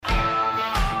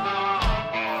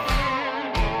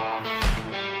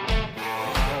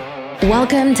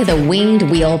Welcome to the Winged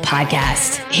Wheel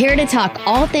Podcast. Here to talk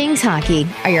all things hockey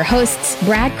are your hosts,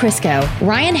 Brad Crisco,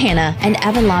 Ryan Hanna, and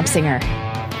Evan Lobsinger.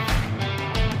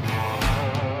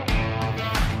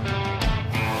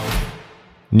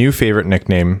 New favorite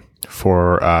nickname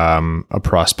for a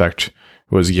prospect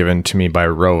was given to me by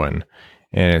Rowan,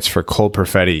 and it's for Cole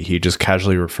Perfetti. He just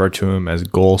casually referred to him as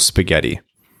Goal Spaghetti,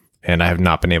 and I have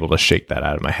not been able to shake that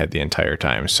out of my head the entire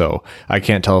time. So I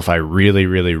can't tell if I really,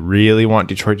 really, really want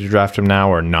Detroit to draft him now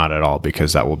or not at all,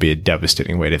 because that will be a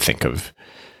devastating way to think of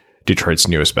Detroit's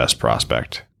newest best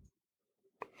prospect.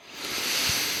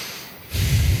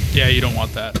 Yeah, you don't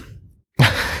want that.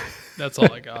 That's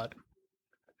all I got.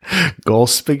 Goal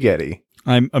Spaghetti.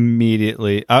 I'm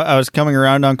immediately. I was coming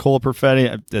around on Cole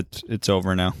Perfetti. It's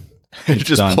over now.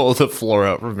 Just done. pull the floor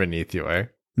out from beneath you, eh?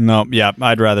 No, yeah,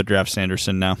 I'd rather draft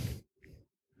Sanderson now.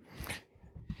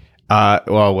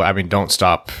 Well, I mean, don't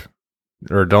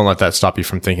let that stop you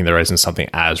from thinking there isn't something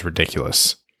as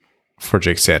ridiculous for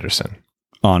Jake Sanderson.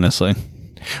 Honestly,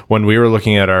 when we were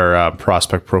looking at our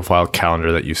prospect profile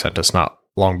calendar that you sent us not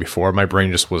long before, my brain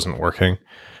just wasn't working.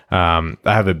 I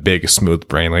have a big, smooth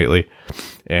brain lately,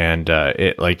 and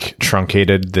it like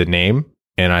truncated the name,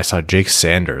 and I saw Jake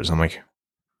Sanders. I'm like,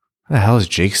 what the hell is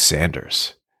Jake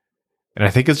Sanders? And I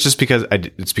think it's just because I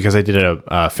did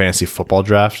a fantasy football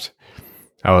draft.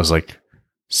 I was like,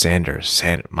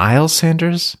 Miles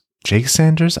Sanders, Jake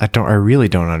Sanders. I really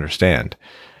don't understand.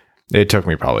 It took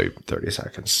me probably 30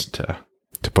 seconds to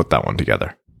put that one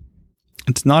together.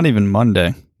 it's not even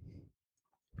Monday.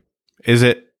 Is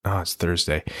it? Oh, it's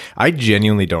Thursday. I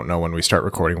genuinely don't know when we start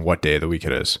recording what day of the week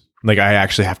it is. Like, I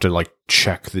actually have to like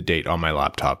check the date on my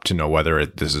laptop to know whether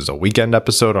this is a weekend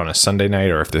episode on a Sunday night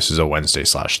or if this is a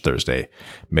Wednesday/Thursday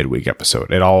midweek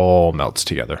episode. It all melts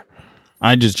together.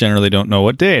 I just generally don't know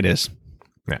what day it is.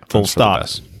 Yeah, Full stop.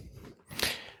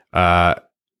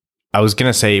 I was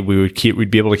gonna say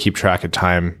we'd be able to keep track of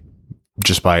time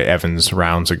just by Evan's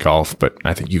rounds of golf, but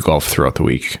I think you golf throughout the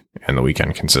week and the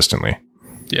weekend consistently.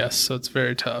 Yes, so it's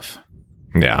very tough.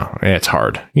 Yeah, it's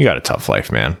hard. You got a tough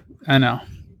life, man. I know.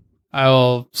 I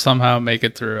will somehow make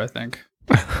it through, I think.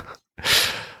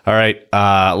 All right.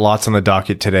 Lots on the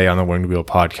docket today on the Winged Wheel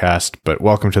podcast, but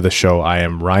welcome to the show. I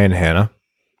am Ryan Hanna.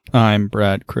 I'm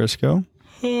Brad Crisco.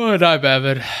 Oh, and I'm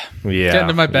Evan. Yeah. Getting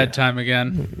to my bedtime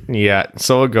again. Yeah,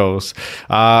 so it goes.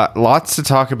 Lots to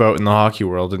talk about in the hockey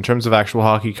world. In terms of actual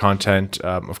hockey content,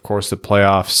 of course, the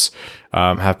playoffs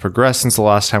have progressed since the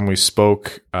last time we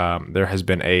spoke. There has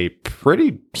been a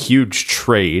pretty huge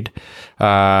trade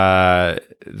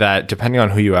that, depending on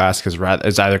who you ask,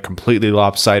 is either completely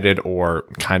lopsided or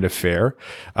kind of fair.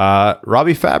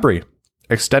 Robby Fabbri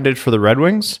extended for the Red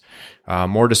Wings.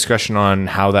 More discussion on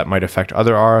how that might affect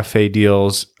other RFA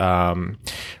deals.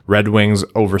 Red Wings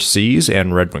overseas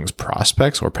and Red Wings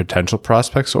prospects or potential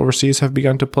prospects overseas have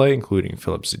begun to play, including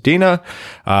Filip Zadina.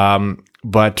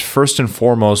 But first and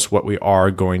foremost, what we are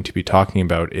going to be talking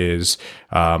about is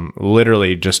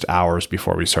literally just hours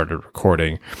before we started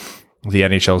recording, the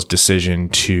NHL's decision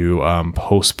to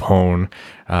postpone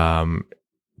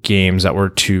games that were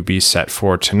to be set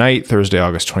for tonight, Thursday,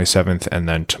 August 27th, and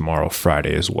then tomorrow,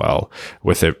 Friday as well,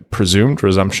 with a presumed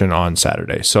resumption on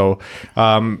Saturday. So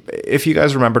if you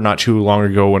guys remember not too long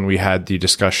ago when we had the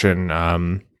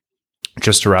discussion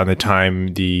just around the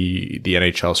time the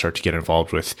NHL started to get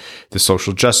involved with the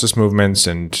social justice movements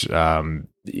and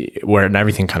where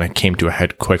everything kind of came to a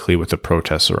head quickly with the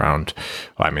protests around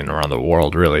the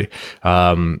world, really.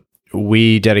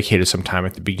 We dedicated some time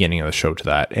at the beginning of the show to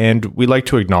that. And we like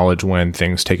to acknowledge when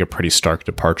things take a pretty stark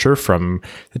departure from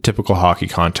the typical hockey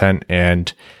content.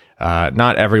 And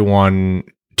not everyone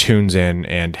tunes in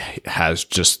and has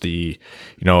just the,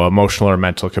 emotional or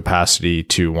mental capacity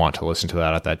to want to listen to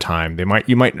that at that time.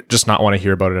 You might just not want to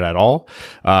hear about it at all.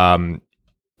 I'm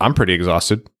pretty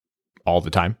exhausted all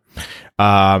the time.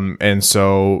 And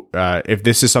so if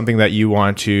this is something that you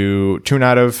want to tune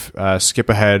out of, skip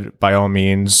ahead, by all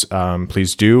means,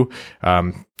 please do.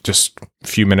 Just a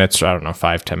few minutes,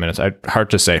 5-10 minutes. Hard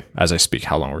to say as I speak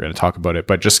how long we're going to talk about it,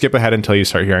 but just skip ahead until you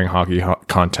start hearing hockey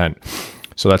content.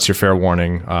 So that's your fair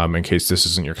warning in case this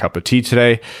isn't your cup of tea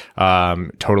today.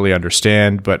 Totally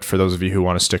understand. But for those of you who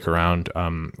want to stick around,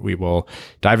 we will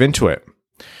dive into it.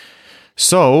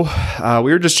 So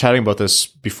we were just chatting about this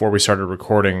before we started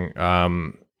recording.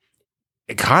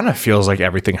 It kind of feels like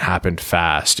everything happened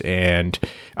fast, and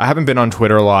I haven't been on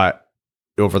Twitter a lot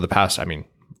over the past,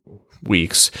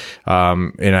 weeks.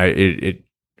 And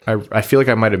I feel like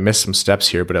I might have missed some steps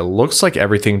here, but it looks like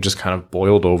everything just kind of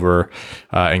boiled over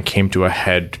and came to a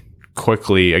head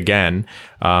quickly again.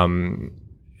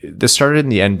 this started in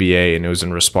the NBA, and it was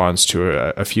in response to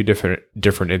a few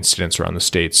different incidents around the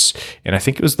States. And I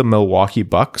think it was the Milwaukee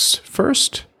Bucks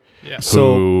first. Yeah.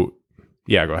 Go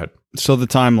ahead. So the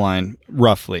timeline,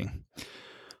 roughly.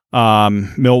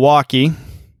 Milwaukee,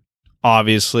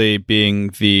 obviously being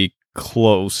the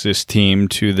closest team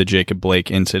to the Jacob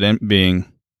Blake incident,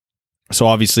 so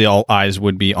obviously all eyes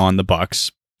would be on the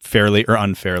Bucks, fairly or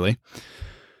unfairly.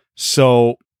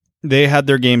 So they had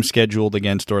their game scheduled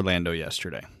against Orlando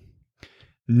yesterday.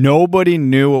 Nobody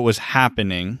knew what was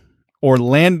happening.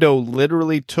 Orlando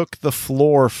literally took the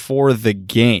floor for the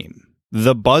game.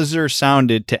 The buzzer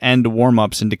sounded to end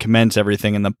warm-ups and to commence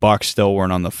everything, and the Bucks still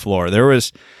weren't on the floor. There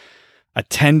was a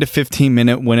 10 to 15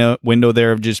 minute window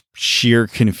there of just sheer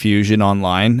confusion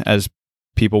online as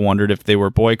people wondered if they were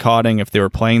boycotting, if they were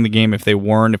playing the game, if they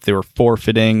weren't, if they were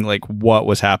forfeiting, like what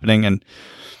was happening. And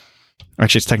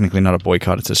actually, it's technically not a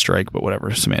boycott, it's a strike, but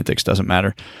whatever, semantics doesn't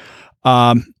matter.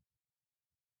 And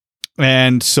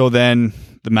so then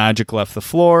the Magic left the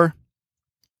floor.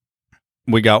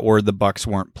 We got word the Bucks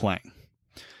weren't playing.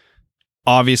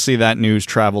 Obviously, that news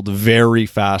traveled very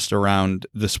fast around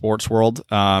the sports world.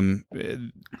 In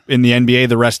the NBA,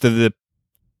 the rest of the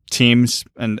teams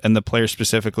and the players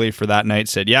specifically for that night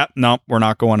said, yeah, no, we're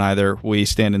not going either. We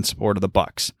stand in support of the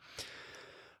Bucks.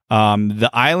 The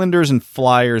Islanders and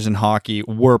Flyers in hockey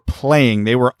were playing.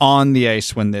 They were on the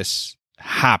ice when this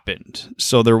happened.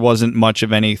 So there wasn't much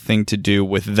of anything to do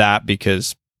with that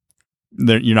because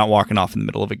you're not walking off in the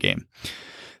middle of a game.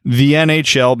 The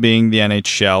NHL, being the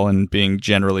NHL and being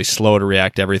generally slow to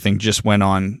react to everything, just went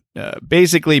on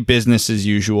basically business as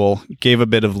usual, gave a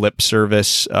bit of lip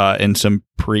service in some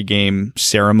pregame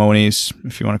ceremonies,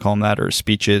 if you want to call them that, or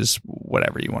speeches,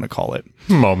 whatever you want to call it.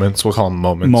 Moments. We'll call them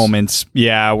moments. Moments,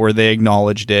 yeah, where they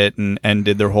acknowledged it and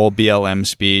did their whole BLM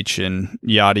speech and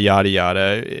yada, yada,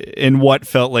 yada, in what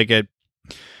felt like a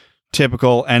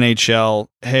typical NHL,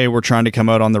 hey, we're trying to come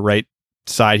out on the right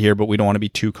side here, but we don't want to be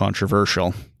too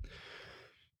controversial.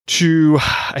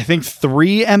 I think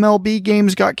 3 MLB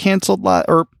games got canceled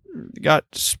or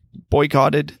got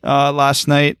boycotted last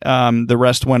night. The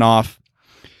rest went off.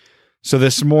 So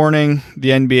this morning,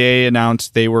 the NBA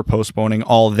announced they were postponing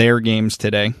all their games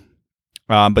today,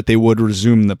 but they would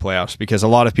resume the playoffs because a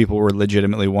lot of people were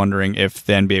legitimately wondering if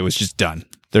the NBA was just done.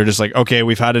 They're just like, okay,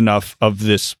 we've had enough of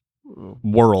this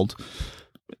world.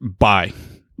 Bye.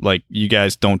 Like, you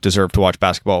guys don't deserve to watch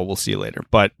basketball. We'll see you later.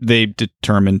 But they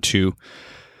determined to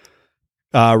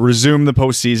resume the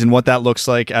postseason. What that looks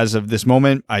like as of this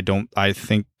moment, I don't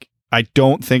think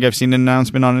I've seen an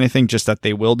announcement on anything, just that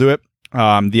they will do it. The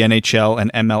NHL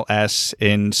and MLS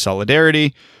in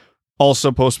solidarity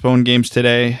also postponed games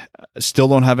today. Still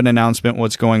don't have an announcement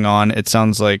what's going on. It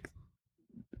sounds like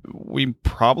we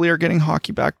probably are getting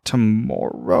hockey back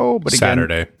tomorrow, but again,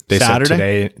 Saturday. They said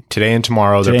today and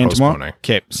tomorrow they're postponing.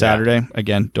 Okay, Saturday. Yeah.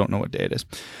 Again, don't know what day it is.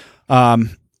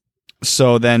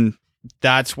 So then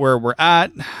that's where we're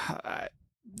at.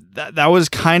 That was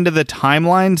kind of the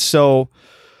timeline. So,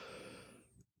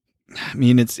 I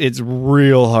mean, it's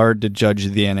real hard to judge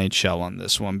the NHL on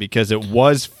this one because it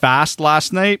was fast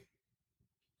last night,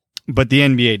 but the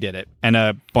NBA did it and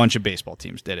a bunch of baseball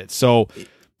teams did it. So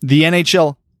the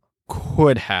NHL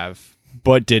could have,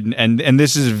 but didn't. And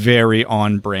this is very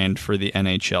on brand for the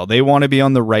NHL. They want to be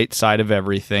on the right side of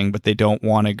everything, but they don't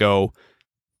want to go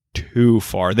too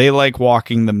far. They like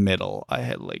walking the middle.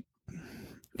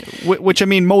 Which I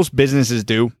mean, most businesses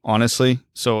do, honestly.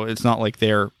 So it's not like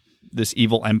they're this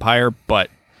evil empire, but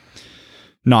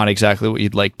not exactly what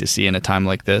you'd like to see in a time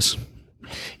like this.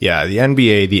 Yeah, the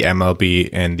NBA, the MLB,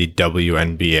 and the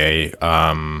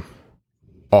WNBA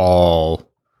all,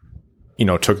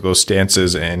 took those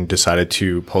stances and decided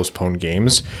to postpone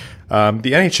games. The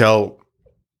NHL,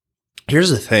 here's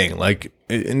the thing,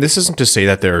 and this isn't to say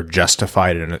that they're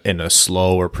justified in a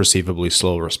slow or perceivably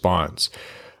slow response.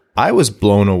 I was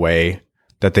blown away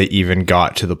that they even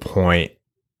got to the point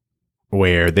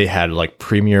where they had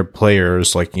premier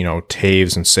players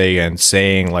Taves and Sagan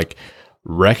saying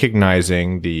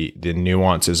recognizing the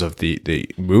nuances of the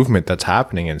movement that's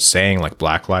happening and saying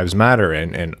Black Lives Matter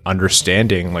and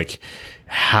understanding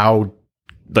how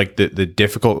the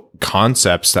difficult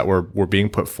concepts that were being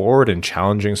put forward and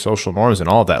challenging social norms and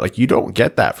all of that. You don't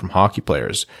get that from hockey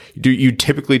players. You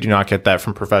typically do not get that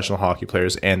from professional hockey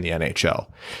players and the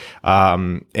NHL.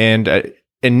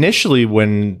 Initially,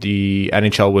 when the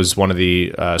NHL was one of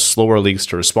the slower leagues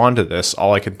to respond to this,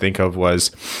 all I could think of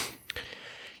was,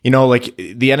 the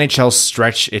NHL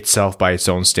stretched itself by its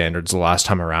own standards the last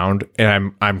time around,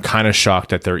 and I'm kind of shocked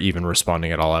that they're even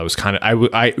responding at all. I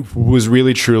was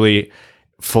really truly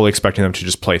fully expecting them to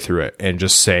just play through it and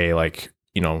just say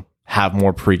have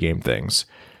more pregame things.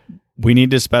 We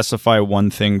need to specify one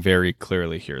thing very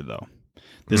clearly here, though.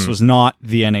 This was not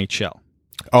the NHL.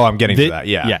 Oh, I'm getting to that.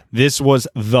 Yeah. Yeah. This was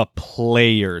the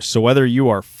players. So whether you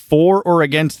are for or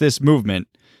against this movement,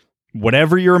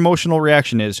 whatever your emotional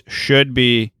reaction is, should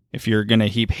be, if you're going to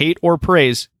heap hate or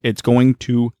praise, it's going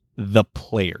to the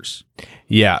players.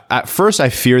 Yeah. At first, I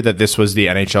feared that this was the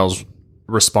NHL's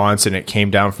response and it came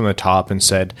down from the top and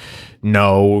said,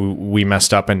 no, we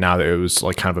messed up, and now that it was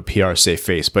like kind of a PR safe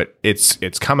face. But it's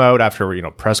come out after, you know,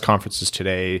 press conferences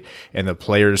today and the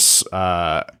players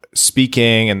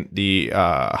speaking and the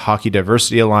Hockey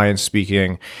Diversity Alliance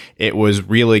speaking. It was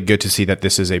really good to see that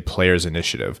this is a players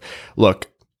initiative.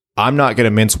 Look, I'm not going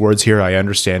to mince words here. I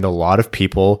understand a lot of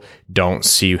people don't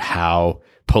see how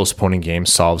postponing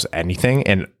games solves anything.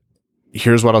 And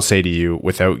here's what I'll say to you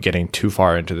without getting too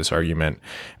far into this argument.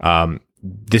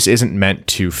 This isn't meant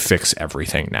to fix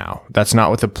everything now. That's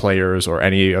not what the players or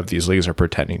any of these leagues are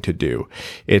pretending to do.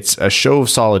 It's a show of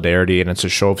solidarity and it's a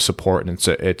show of support, and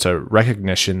it's a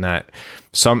recognition that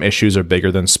some issues are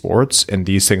bigger than sports, and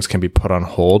these things can be put on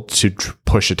hold to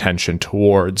push attention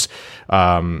towards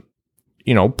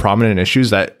prominent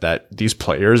issues that these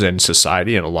players and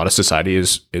society, and a lot of society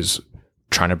is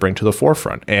trying to bring to the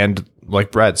forefront. And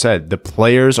like Brad said, the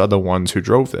players are the ones who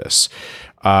drove this.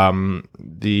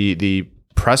 The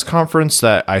press conference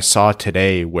that I saw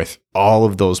today with all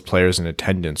of those players in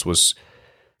attendance was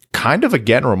kind of,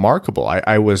 again, remarkable.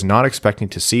 I was not expecting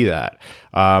to see that.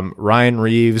 Ryan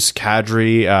Reeves,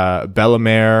 Kadri,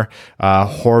 Bellemare,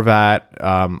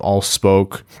 Horvat, all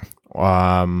spoke.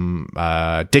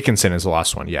 Dickinson is the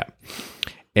last one. Yeah.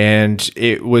 And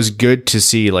it was good to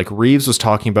see, like, Reeves was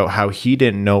talking about how he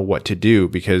didn't know what to do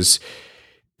because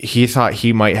he thought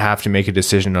he might have to make a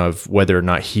decision of whether or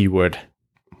not he would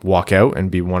walk out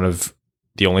and be one of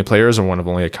the only players or one of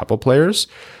only a couple players,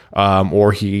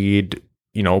 or he'd,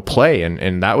 play.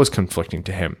 And that was conflicting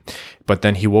to him. But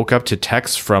then he woke up to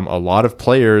texts from a lot of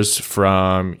players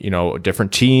from,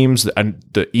 different teams and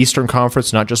the Eastern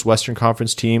Conference, not just Western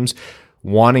Conference teams,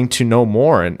 wanting to know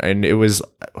more. And it was,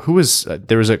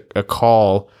 there was a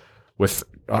call with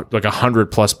like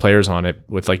 100+ players on it,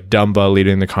 with like Dumba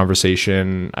leading the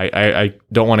conversation. I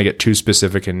don't want to get too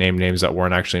specific and name names that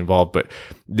weren't actually involved, but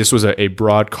this was a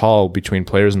broad call between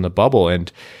players in the bubble.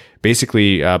 And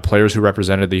basically players who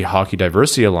represented the Hockey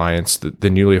Diversity Alliance, the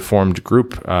newly formed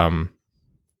group from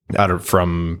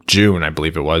June, I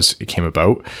believe it came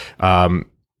about.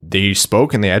 They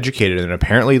spoke and they educated, and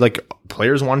apparently like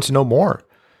players wanted to know more.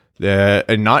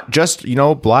 And not just,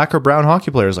 black or brown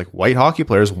hockey players, like white hockey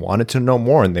players wanted to know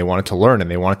more, and they wanted to learn, and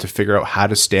they wanted to figure out how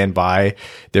to stand by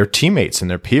their teammates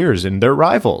and their peers and their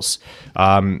rivals.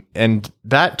 And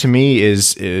that to me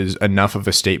is enough of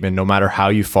a statement, no matter how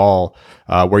you fall,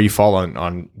 where you fall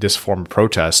on this form of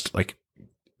protest. Like,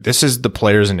 this is the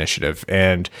players' initiative.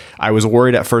 And I was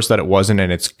worried at first that it wasn't,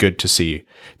 and it's good to see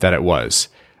that it was.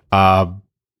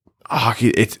 Hockey's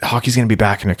going to be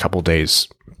back in a couple days.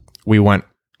 We went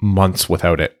months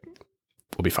without it.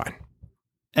 We'll be fine.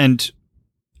 And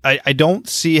I don't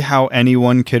see how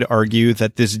anyone could argue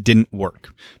that this didn't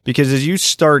work, because as you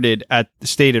stated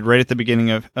right at the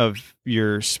beginning of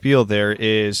your spiel, there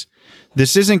is,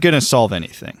 this isn't going to solve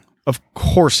anything. Of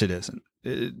course it isn't.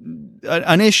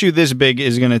 An issue this big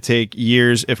is going to take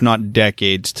years, if not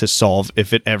decades, to solve,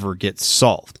 if it ever gets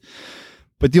solved.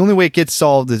 But the only way it gets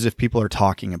solved is if people are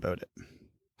talking about it.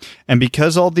 And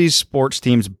because all these sports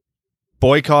teams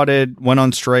boycotted, went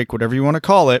on strike, whatever you want to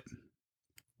call it,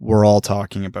 we're all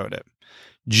talking about it.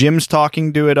 Jim's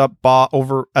talking to it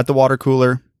over at the water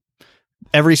cooler.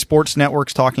 Every sports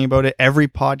network's talking about it. Every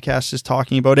podcast is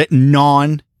talking about it.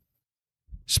 Non-sports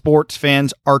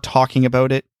fans are talking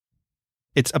about it.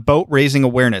 It's about raising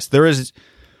awareness. There is,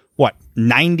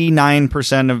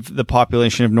 99% of the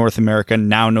population of North America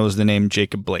now knows the name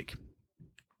Jacob Blake.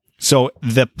 So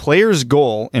the players'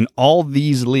 goal in all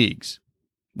these leagues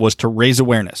was to raise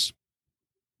awareness.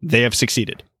 They have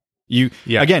succeeded.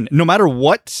 Again, no matter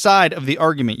what side of the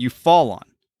argument you fall on,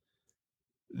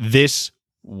 this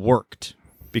worked,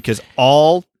 because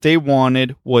all they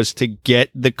wanted was to get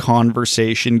the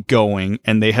conversation going,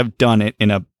 and they have done it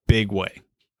in a big way.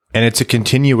 And it's a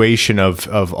continuation of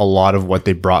a lot of what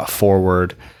they brought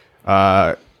forward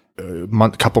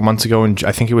couple months ago, and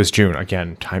I think it was June.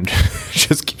 Again, time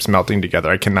just keeps melting together.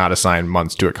 I cannot assign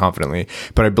months to it confidently,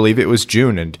 but I believe it was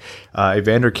June. And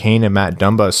Evander Kane and Matt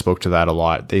Dumba spoke to that a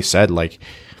lot. They said,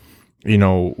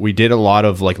 we did a lot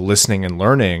of listening and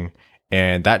learning,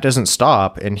 and that doesn't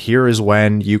stop. And here is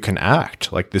when you can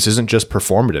act. This isn't just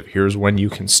performative. Here's when you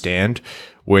can stand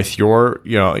with your,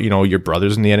 your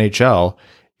brothers in the NHL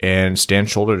and stand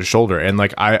shoulder to shoulder. And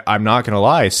like, I'm not going to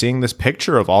lie, seeing this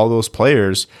picture of all those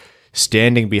players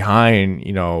standing behind,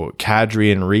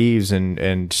 Kadri and Reeves and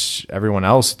everyone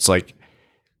else, it's like,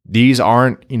 these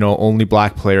aren't, only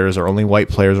black players or only white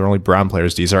players or only brown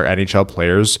players. These are NHL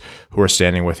players who are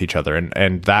standing with each other.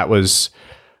 And that was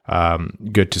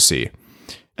good to see.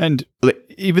 And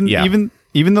even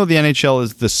though the NHL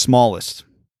is the smallest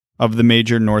of the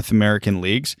major North American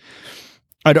leagues,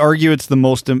 I'd argue it's the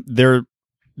most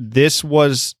this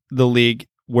was the league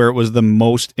where it was the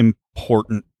most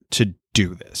important to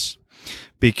do this,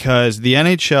 because the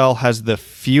NHL has the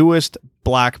fewest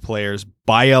black players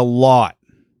by a lot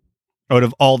out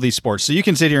of all these sports. So you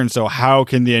can sit here and say, how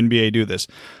can the NBA do this?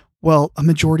 Well, a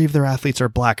majority of their athletes are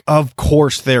black. Of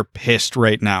course they're pissed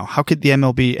right now. How could the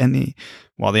MLB and the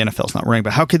NFL's not running,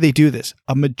 but how could they do this?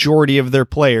 A majority of their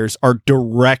players are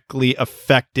directly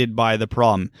affected by the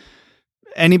problem.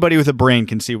 Anybody with a brain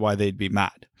can see why they'd be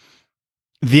mad.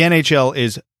 The NHL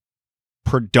is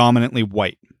predominantly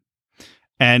white.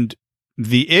 And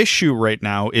the issue right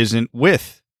now isn't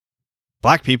with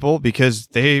black people, because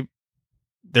they're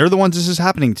the ones this is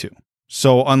happening to.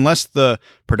 So unless the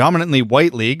predominantly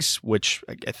white leagues, which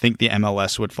I think the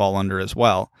MLS would fall under as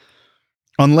well,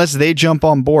 unless they jump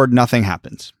on board, nothing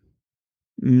happens.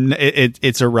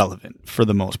 It's irrelevant for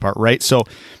the most part, right? So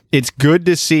it's good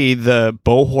to see the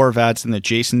Bo Horvats and the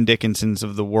Jason Dickinsons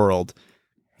of the world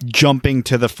jumping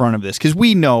to the front of this, because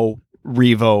we know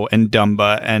Revo and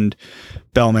Dumba and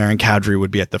Bellemare and Kadri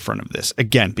would be at the front of this,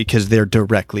 again, because they're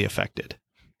directly affected.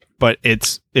 But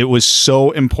it was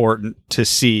so important to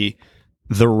see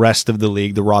the rest of the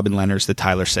league, the Robin Leonards, the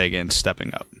Tyler Sagans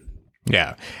stepping up.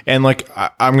 Yeah. And like,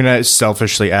 I'm going to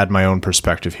selfishly add my own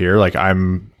perspective here. Like,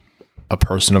 I'm a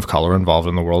person of color involved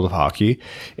in the world of hockey,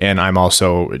 and I'm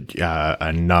also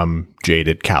a numb,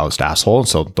 jaded, calloused asshole.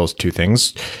 So those two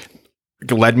things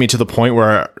led me to the point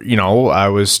where, I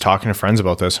was talking to friends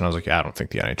about this, and I was like, I don't think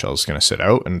the NHL is going to sit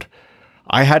out. And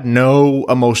I had no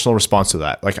emotional response to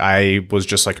that. Like, I was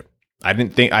just like, I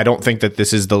don't think that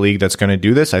this is the league that's going to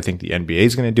do this. I think the NBA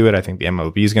is going to do it. I think the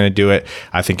MLB is going to do it.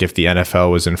 I think if the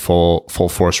NFL was in full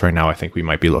force right now, I think we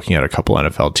might be looking at a couple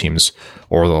NFL teams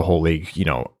or the whole league,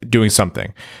 doing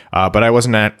something. But I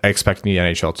wasn't expecting the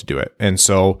NHL to do it. And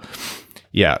so,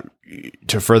 yeah,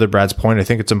 to further Brad's point, I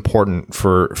think it's important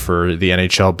for the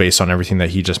NHL, based on everything that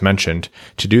he just mentioned,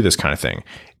 to do this kind of thing.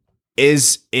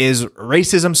 Is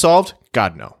racism solved?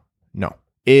 God, no. No.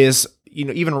 Is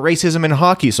even racism in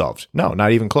hockey solved? No,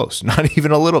 not even close. Not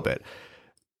even a little bit.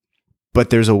 But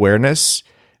there's awareness.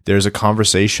 There's a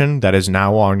conversation that is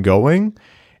now ongoing,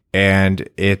 and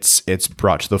it's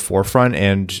brought to the forefront.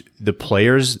 And the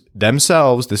players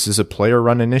themselves, this is a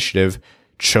player-run initiative,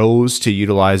 chose to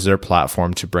utilize their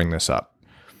platform to bring this up.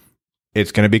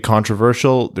 It's going to be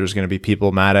controversial. There's going to be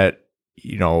people mad at,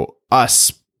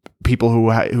 us, people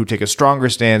who take a stronger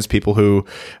stance, people who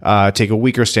take a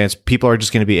weaker stance. People are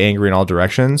just going to be angry in all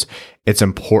directions. It's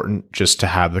important just to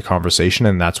have the conversation,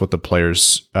 and that's what the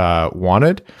players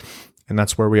wanted, and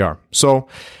that's where we are. So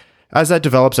as that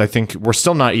develops, I think we're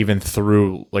still not even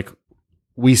through, like,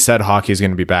 we said hockey is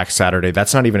going to be back Saturday.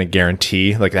 That's not even a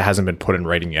guarantee. Like, that hasn't been put in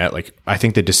writing yet. Like, I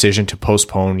think the decision to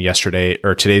postpone yesterday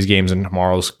or today's games and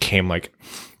tomorrow's came like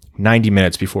 90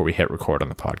 minutes before we hit record on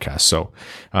the podcast. So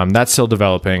that's still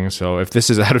developing. So if this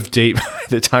is out of date by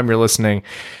the time you're listening,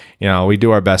 we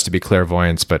do our best to be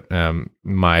clairvoyants, but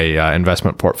my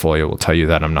investment portfolio will tell you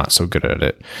that I'm not so good at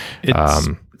it.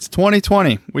 It's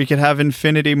 2020. We could have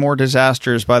infinity more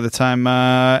disasters by the time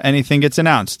anything gets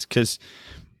announced, because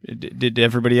did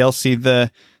everybody else see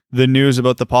the news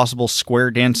about the possible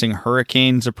square dancing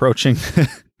hurricanes approaching?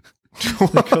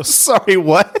 Sorry,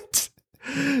 what?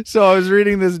 So I was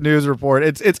reading this news report.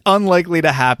 It's unlikely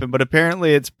to happen, but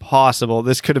apparently it's possible.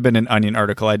 This could have been an Onion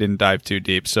article. I didn't dive too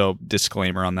deep, so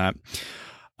disclaimer on that.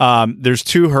 There's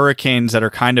two hurricanes that are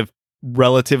kind of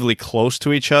relatively close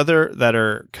to each other that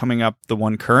are coming up the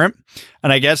one current.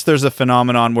 And I guess there's a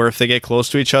phenomenon where if they get close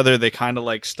to each other, they kind of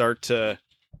like start to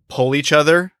pull each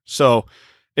other. So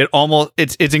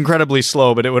it's incredibly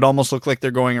slow, but it would almost look like they're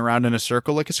going around in a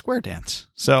circle like a square dance.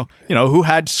 So, who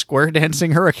had square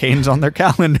dancing hurricanes on their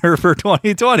calendar for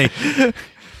 2020?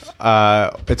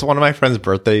 It's one of my friend's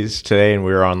birthdays today, and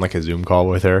we were on like a Zoom call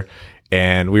with her,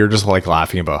 and we were just like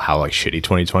laughing about how like shitty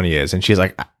 2020 is. And she's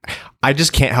like, I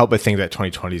just can't help but think that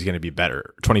 2020 is going to be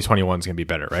better. 2021 is going to be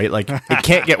better, right? Like, it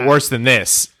can't get worse than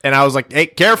this. And I was like, hey,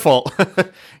 careful.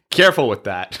 Careful with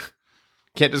that.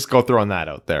 Can't just go throwing that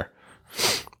out there.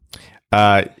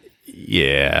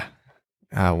 Yeah,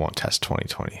 I won't test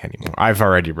 2020 anymore. I've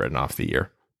already written off the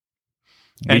year.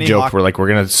 We joke, we're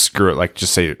going to screw it, like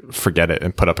just say, forget it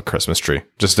and put up a Christmas tree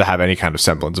just to have any kind of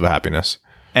semblance of happiness.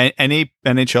 Any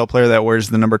NHL player that wears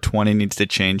the number 20 needs to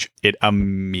change it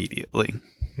immediately.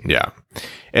 Yeah.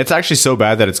 It's actually so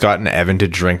bad that it's gotten Evan to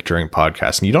drink during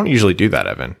podcasts. And you don't usually do that,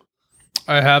 Evan.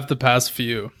 I have the past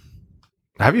few.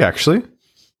 Have you actually?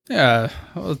 Yeah.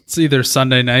 Well, it's either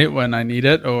Sunday night when I need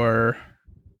it or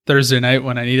Thursday night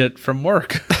when I need it from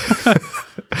work.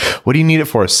 What do you need it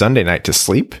for? A Sunday night to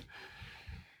sleep?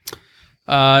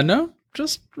 No,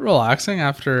 just relaxing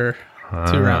after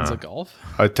 2 rounds of golf.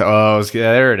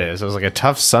 There it is. It was like a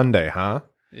tough Sunday, huh?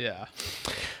 Yeah.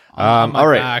 All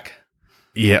right. Back.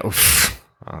 Yeah.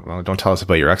 Well, don't tell us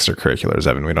about your extracurriculars,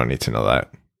 Evan. We don't need to know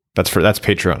that. That's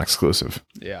Patreon exclusive.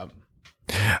 Yeah.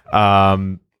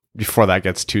 Before that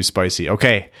gets too spicy.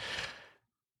 Okay.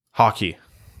 Hockey.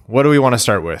 What do we want to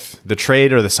start with? The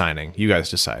trade or the signing? You guys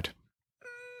decide.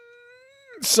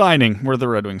 Signing. We're the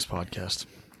Red Wings podcast.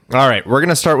 All right, we're going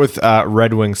to start with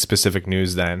Red Wings specific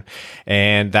news then,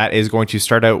 and that is going to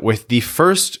start out with the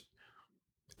first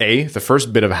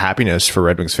bit of happiness for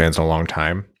Red Wings fans in a long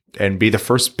time, and B, the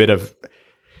first bit of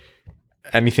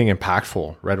anything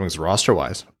impactful Red Wings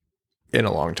roster-wise in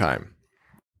a long time.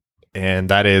 And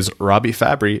that is Robby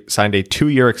Fabbri signed a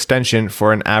 2-year extension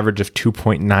for an average of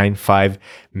 $2.95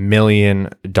 million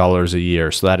a year.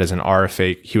 So that is an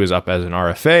RFA. He was up as an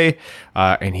RFA,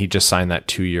 and he just signed that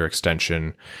 2-year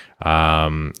extension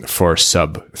for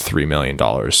sub $3 million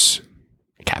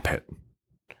cap hit.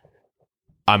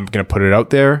 I'm going to put it out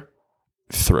there.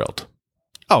 Thrilled.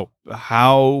 Oh,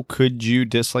 how could you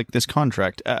dislike this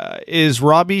contract? Is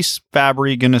Robby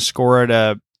Fabbri going to score at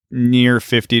a near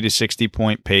 50 to 60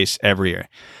 point pace every year?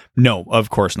 No, of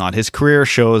course not. His career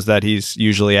shows that he's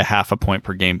usually a half a point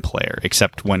per game player,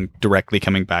 except when directly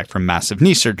coming back from massive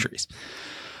knee surgeries.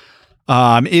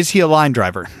 Is he a line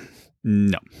driver?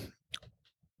 No.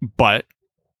 But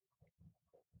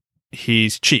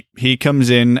he's cheap. He comes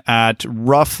in at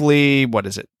roughly,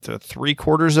 the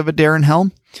 3/4 of a Darren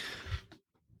Helm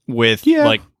with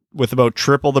about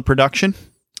triple the production.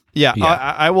 Yeah.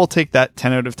 I will take that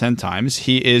 10 out of 10 times.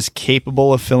 He is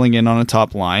capable of filling in on a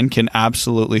top line, can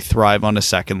absolutely thrive on a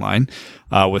second line,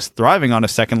 was thriving on a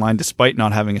second line despite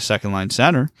not having a second line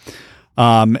center.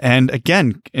 And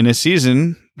again, in a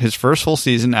season, his first full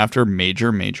season after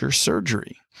major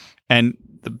surgery. And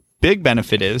the big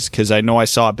benefit is, because I know I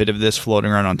saw a bit of this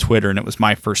floating around on Twitter, and it was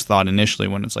my first thought initially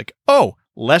when it's like, oh,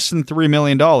 less than $3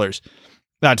 million.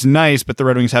 That's nice, but the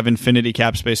Red Wings have infinity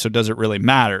cap space, so does it really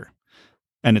matter?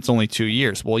 And it's only 2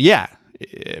 years. Well, yeah,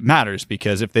 it matters,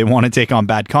 because if they want to take on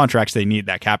bad contracts, they need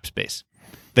that cap space.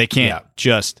 They can't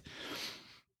just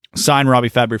sign Robby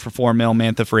Fabbri for $4 million,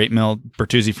 Mantha for $8 million,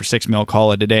 Bertuzzi for $6 million,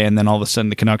 call it a day, and then all of a sudden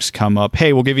the Canucks come up,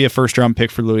 hey, we'll give you a first round pick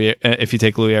for Louis if you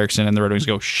take Louis Eriksson, and the Red Wings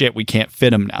go, shit, we can't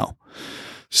fit him now.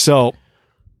 So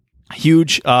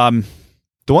huge. The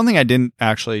one thing I didn't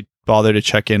actually bother to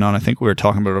check in on, I think we were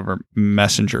talking about it over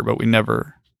Messenger, but we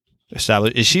never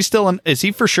established. Is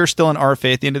he for sure still an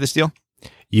RFA at the end of this deal?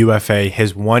 UFA,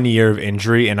 his 1 year of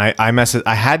injury, and I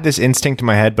had this instinct in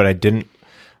my head, but I didn't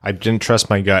trust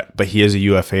my gut. But he is a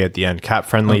UFA at the end. Cap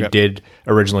Friendly did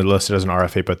originally list it as an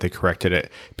RFA, but they corrected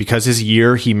it because his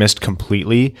year he missed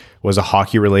completely was a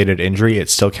hockey related injury. It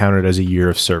still counted as a year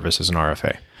of service as an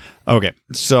RFA. Okay,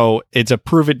 so it's a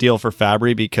prove it deal for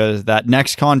Fabbri, because that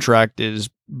next contract is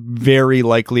very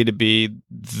likely to be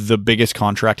the biggest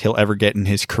contract he'll ever get in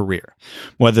his career,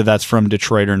 whether that's from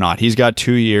Detroit or not. He's got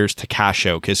 2 years to cash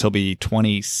out because he'll be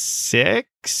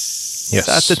 26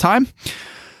 at the time.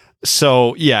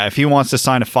 So yeah, if he wants to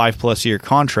sign a 5+ year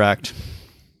contract,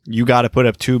 you got to put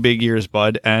up 2 big years,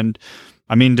 bud. And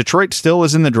I mean, Detroit still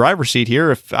is in the driver's seat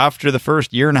here. If after the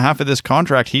first year and a half of this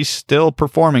contract, he's still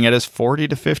performing at his 40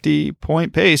 to 50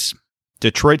 point pace,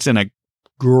 Detroit's in a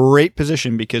great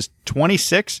position, because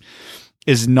 26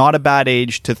 is not a bad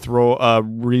age to throw a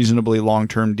reasonably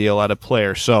long-term deal at a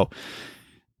player. So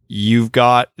you've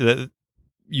got a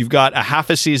half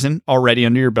a season already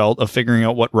under your belt of figuring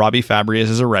out what Robby Fabbri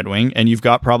is as a Red Wing, and you've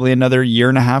got probably another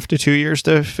 1.5 to 2 years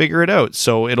to figure it out.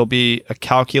 So it'll be a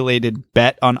calculated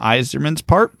bet on Yzerman's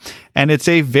part, and it's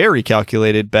a very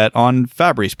calculated bet on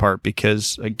Fabbri's part,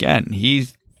 because again, he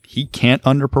can't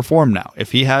underperform now.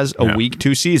 If he has a week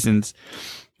 2 seasons,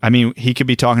 I mean, he could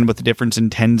be talking about the difference in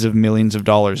tens of millions of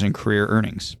dollars in career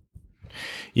earnings.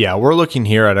 Yeah, we're looking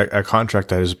here at a contract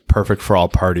that is perfect for all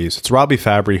parties. It's Robby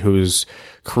Fabbri, whose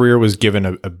career was given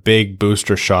a big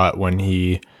booster shot when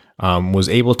he was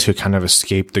able to kind of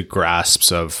escape the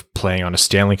grasps of playing on a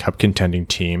Stanley Cup contending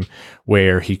team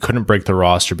where he couldn't break the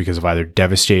roster because of either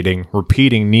devastating,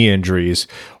 repeating knee injuries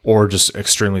or just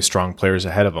extremely strong players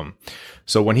ahead of him.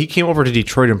 So when he came over to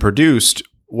Detroit and produced,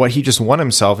 what he just won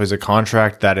himself is a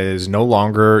contract that is no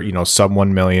longer, sub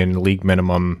 1 million league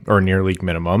minimum or near league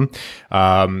minimum.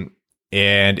 And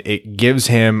it gives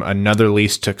him another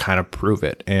lease to kind of prove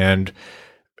it. And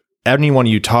anyone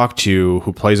you talk to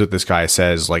who plays with this guy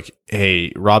says like,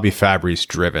 hey, Robby Fabbri's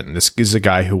driven. This is a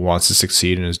guy who wants to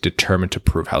succeed and is determined to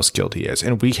prove how skilled he is.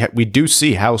 And we do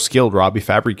see how skilled Robby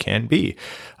Fabbri can be.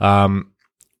 A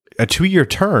 2-year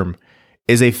term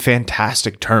is a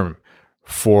fantastic term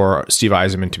for Steve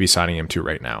Yzerman to be signing him to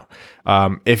right now.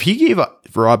 If he gave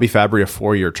Robby Fabbri a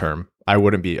 4-year term, I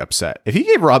wouldn't be upset. If he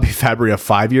gave Robby Fabbri a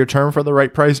 5-year term for the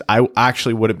right price, I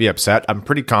actually wouldn't be upset. I'm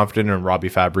pretty confident in Robby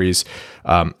Fabbri's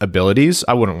abilities.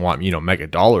 I wouldn't want, mega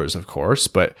dollars, of course,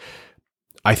 but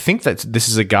I think that this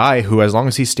is a guy who, as long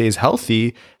as he stays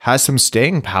healthy, has some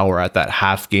staying power at that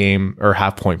half game or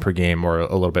half point per game or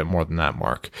a little bit more than that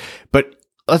mark. But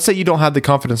let's say you don't have the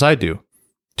confidence I do.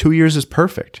 2 years is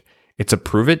perfect. It's a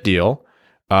prove-it deal,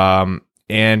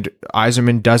 and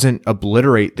Yzerman doesn't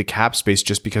obliterate the cap space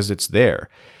just because it's there.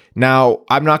 Now,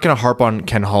 I'm not going to harp on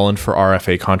Ken Holland for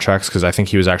RFA contracts because I think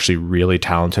he was actually really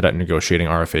talented at negotiating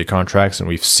RFA contracts, and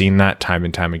we've seen that time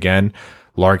and time again.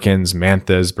 Larkins,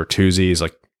 Manthas, Bertuzzi's,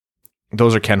 like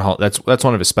those are Ken Holland. That's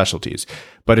one of his specialties.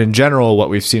 But in general, what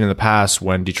we've seen in the past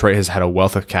when Detroit has had a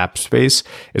wealth of cap space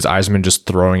is Yzerman just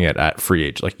throwing it at free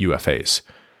agent, like UFAs.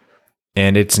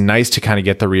 And it's nice to kind of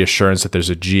get the reassurance that there's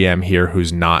a GM here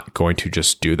who's not going to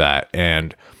just do that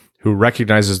and who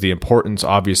recognizes the importance,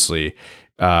 obviously,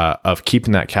 of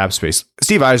keeping that cap space.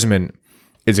 Steve Yzerman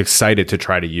is excited to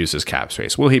try to use his cap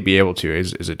space. Will he be able to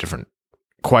is a different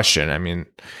question. I mean,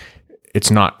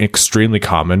 it's not extremely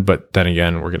common, but then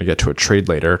again, we're going to get to a trade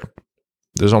later.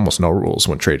 There's almost no rules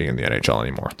when trading in the NHL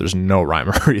anymore. There's no rhyme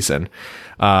or reason.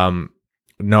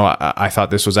 I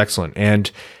thought this was excellent. And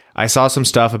I saw some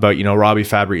stuff about, Robby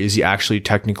Fabbri. Is he actually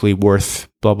technically worth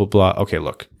blah, blah, blah? Okay,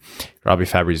 look, Robby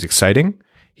Fabbri is exciting.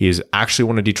 He is actually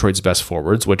one of Detroit's best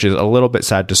forwards, which is a little bit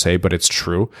sad to say, but it's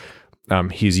true.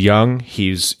 He's young.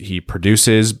 He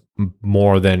produces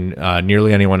more than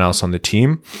nearly anyone else on the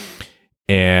team.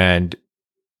 And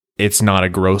it's not a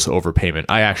gross overpayment.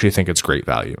 I actually think it's great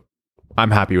value.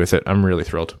 I'm happy with it. I'm really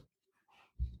thrilled.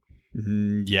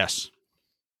 Yes.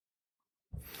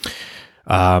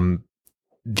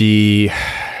 The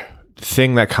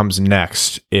thing that comes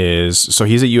next is, so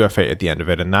he's a UFA at the end of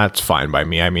it, and that's fine by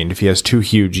me. I mean, if he has 2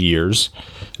 huge years,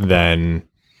 then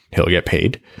he'll get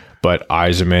paid. But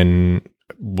Yzerman,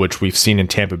 which we've seen in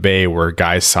Tampa Bay where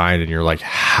guys sign and you're like,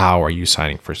 how are you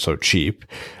signing for so cheap,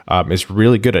 is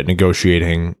really good at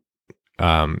negotiating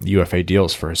UFA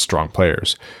deals for his strong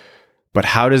players. But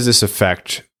how does this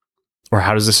affect, or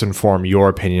how does this inform your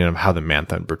opinion of how the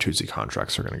Mantha and Bertuzzi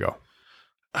contracts are going to go?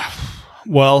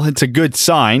 Well, it's a good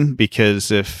sign because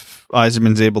if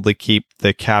Yzerman's able to keep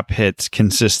the cap hits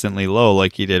consistently low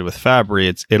like he did with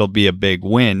Fabbri, it'll be a big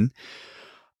win.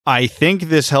 I think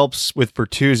this helps with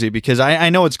Bertuzzi because I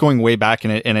know it's going way back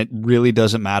and it really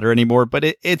doesn't matter anymore, but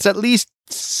it's at least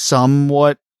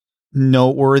somewhat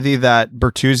noteworthy that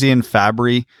Bertuzzi and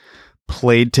Fabbri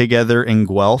played together in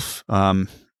Guelph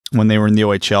when they were in the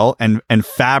OHL, and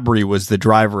Fabbri was the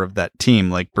driver of that team.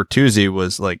 Like Bertuzzi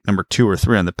was like number 2 or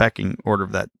 3 on the pecking order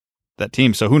of that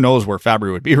team. So who knows where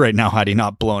Fabbri would be right now had he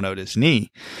not blown out his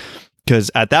knee.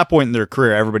 Because at that point in their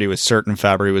career, everybody was certain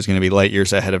Fabbri was going to be light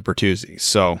years ahead of Bertuzzi.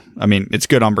 So, I mean, it's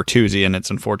good on Bertuzzi, and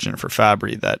it's unfortunate for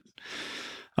Fabbri that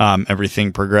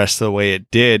everything progressed the way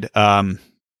it did.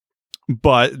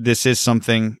 But this is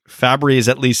something, Fabbri is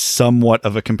at least somewhat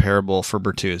of a comparable for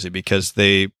Bertuzzi because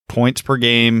they points per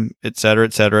game, et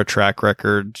cetera, track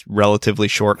record, relatively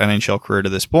short NHL career to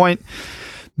this point.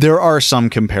 There are some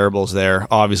comparables there.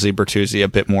 Obviously, Bertuzzi, a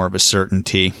bit more of a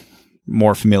certainty,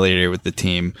 more familiarity with the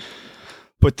team.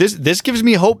 But this gives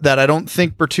me hope that I don't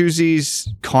think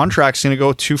Bertuzzi's contract's going to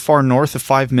go too far north of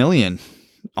 $5 million,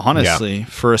 honestly,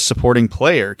 for a supporting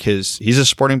player, because he's a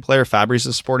supporting player. Fabbri's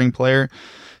a supporting player.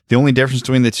 The only difference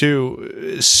between the two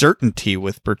is certainty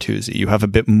with Bertuzzi. You have a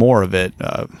bit more of it.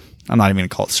 I'm not even going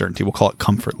to call it certainty. We'll call it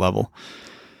comfort level.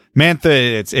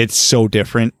 Mantha, it's so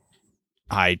different.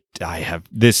 I have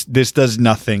this does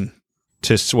nothing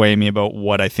to sway me about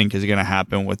what I think is going to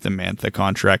happen with the Mantha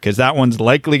contract, because that one's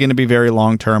likely going to be very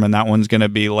long term, and that one's going to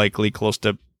be likely close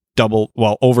to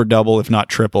over double, if not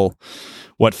triple,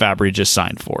 what Fabbri just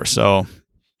signed for. So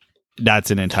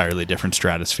that's an entirely different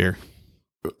stratosphere.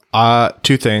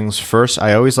 Two things. First,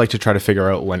 I always like to try to figure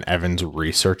out when Evan's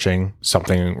researching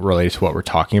something related to what we're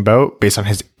talking about based on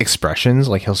his expressions.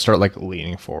 Like he'll start like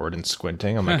leaning forward and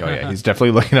squinting. I'm like, oh yeah, he's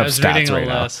definitely looking up stats right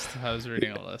now. I was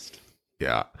reading a list.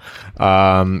 Yeah.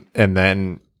 And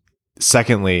then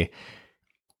secondly,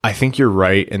 I think you're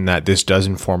right in that this does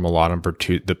inform a lot on the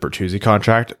Bertuzzi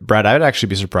contract. Brad, I would actually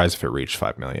be surprised if it reached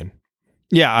 $5 million.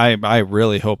 Yeah, I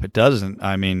really hope it doesn't.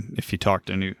 I mean, if you talk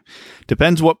to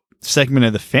depends what segment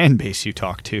of the fan base you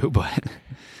talk to, but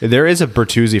there is a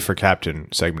Bertuzzi for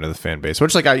captain segment of the fan base,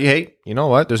 which like, hey, you know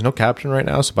what? There's no captain right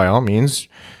now, so by all means,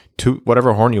 toot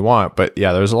whatever horn you want. But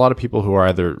yeah, there's a lot of people who are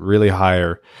either really high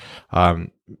or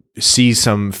see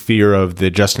some fear of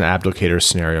the Justin Abdelkader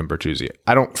scenario in Bertuzzi.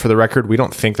 For the record, we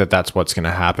don't think that that's what's going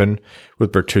to happen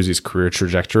with Bertuzzi's career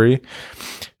trajectory.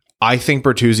 I think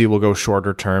Bertuzzi will go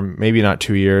shorter term, maybe not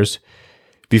 2 years.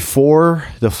 Before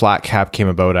the flat cap came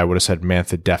about, I would have said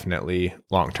Mantha definitely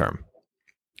long term.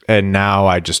 And now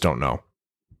I just don't know.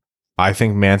 I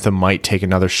think Mantha might take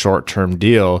another short term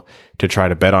deal to try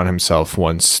to bet on himself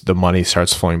once the money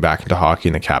starts flowing back into hockey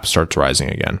and the cap starts rising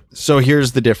again. So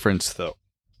here's the difference, though.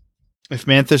 If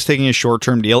Mantha's taking a short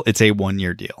term deal, it's a 1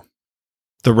 year deal.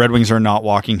 The Red Wings are not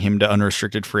walking him to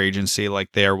unrestricted free agency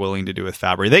like they are willing to do with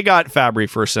Fabbri. They got Fabbri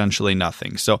for essentially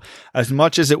nothing. So as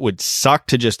much as it would suck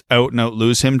to just out and out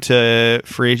lose him to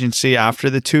free agency after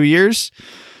the 2 years,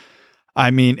 I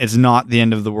mean, it's not the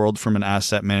end of the world from an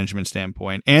asset management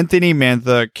standpoint. Anthony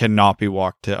Mantha cannot be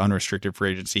walked to unrestricted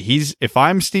free agency. If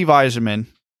I'm Steve Yzerman,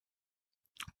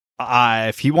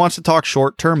 if he wants to talk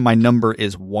short term, my number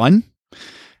is 1.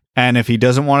 And if he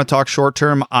doesn't want to talk short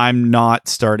term, I'm not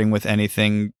starting with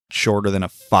anything shorter than a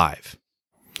 5.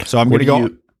 So I'm going to go.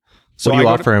 What do you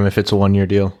offer him if it's a 1 year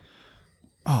deal?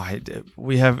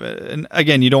 We have, and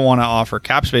again, you don't want to offer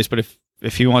cap space, but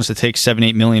if he wants to take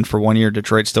 $7-8 million for 1 year,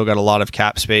 Detroit's still got a lot of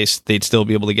cap space. They'd still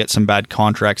be able to get some bad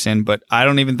contracts in, but I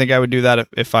don't even think I would do that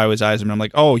if I was Yzerman. I'm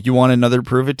like, oh, you want another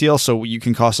prove it deal so you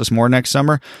can cost us more next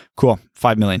summer? Cool,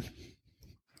 $5 million.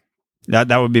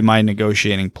 That would be my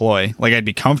negotiating ploy. Like, I'd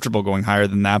be comfortable going higher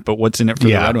than that, but what's in it for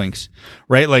the Red Wings,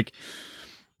 right? Like,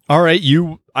 all right,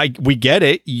 we get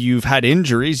it. You've had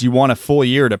injuries. You want a full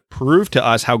year to prove to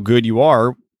us how good you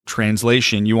are.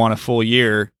 Translation, you want a full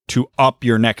year to up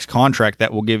your next contract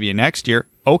that will give you next year.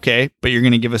 Okay, but you're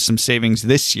going to give us some savings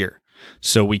this year,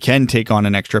 so we can take on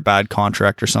an extra bad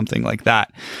contract or something like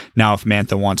that. Now, if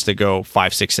Mantha wants to go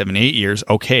 5, 6, 7, 8 years,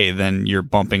 okay, then you're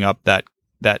bumping up that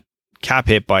cap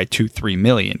hit by $2-3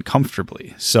 million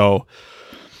comfortably. So,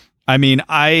 I mean,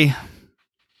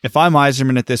 if I'm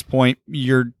Yzerman at this point,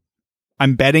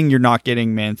 I'm betting you're not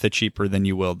getting Mantha cheaper than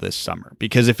you will this summer,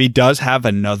 because if he does have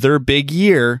another big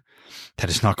year, that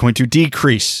is not going to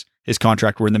decrease his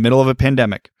contract. We're in the middle of a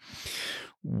pandemic.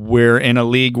 We're in a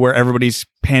league where everybody's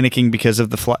panicking because of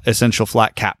the essential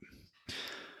flat cap.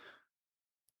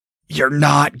 You're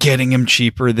not getting him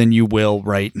cheaper than you will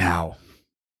right now.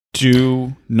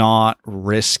 Do not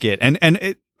risk it.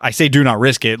 I say do not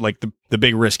risk it. Like the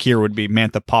big risk here would be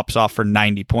Mantha pops off for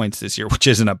 90 points this year, which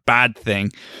isn't a bad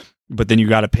thing, but then you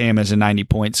got to pay him as a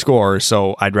 90-point scorer.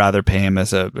 So I'd rather pay him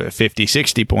as a 50,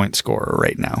 60-point scorer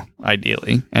right now,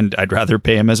 ideally. And I'd rather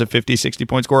pay him as a 50,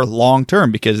 60-point scorer long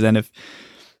term, because then if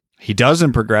he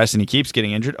doesn't progress and he keeps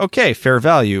getting injured, okay, fair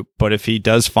value. But if he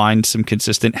does find some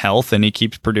consistent health and he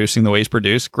keeps producing the way he's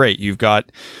produced, great. You've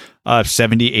got a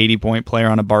 70, 80-point player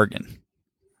on a bargain.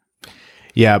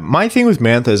 Yeah, my thing with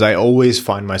Mantha is I always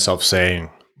find myself saying,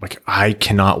 like, I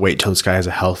cannot wait till this guy has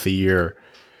a healthy year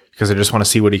because I just want to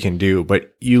see what he can do.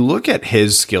 But you look at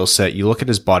his skill set, you look at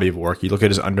his body of work, you look at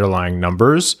his underlying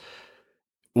numbers.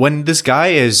 When this guy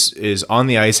is on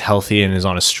the ice healthy and is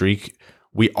on a streak,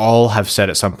 we all have said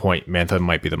at some point Mantha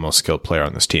might be the most skilled player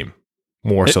on this team.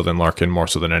 More so than Larkin, more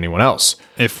so than anyone else.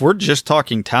 If we're just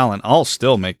talking talent, I'll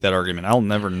still make that argument. I'll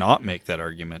never not make that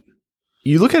argument.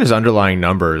 You look at his underlying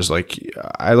numbers, like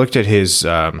I looked at his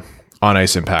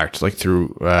on-ice impact, like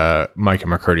through Mike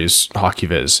and McCurdy's Hockey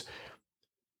Viz.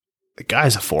 The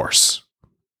guy's a force.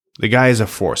 The guy is a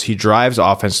force. He drives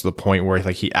offense to the point where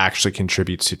like he actually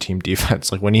contributes to team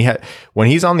defense. Like when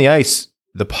he's on the ice,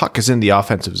 the puck is in the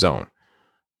offensive zone.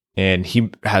 And he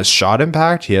has shot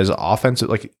impact. He has offensive,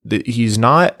 he's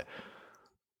not.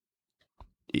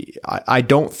 I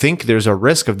don't think there's a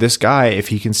risk of this guy, if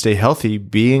he can stay healthy,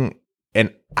 being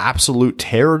an absolute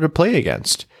terror to play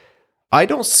against. I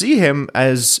don't see him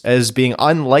as being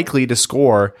unlikely to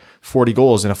score 40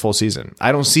 goals in a full season.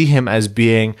 I don't see him as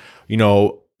being,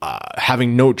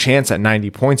 having no chance at 90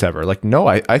 points ever. Like, no,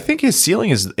 I think his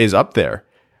ceiling is up there.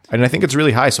 And I think it's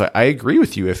really high. So I agree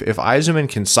with you. If Yzerman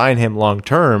can sign him long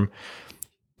term,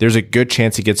 there's a good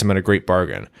chance he gets him at a great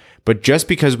bargain. But just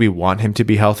because we want him to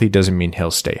be healthy doesn't mean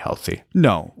he'll stay healthy.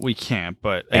 No, we can't.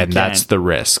 But again, and that's the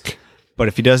risk. But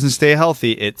if he doesn't stay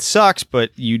healthy, it sucks.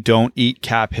 But you don't eat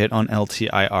cap hit on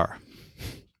LTIR.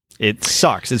 It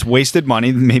sucks. It's wasted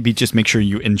money. Maybe just make sure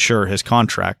you insure his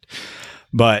contract.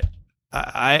 But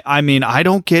I mean, I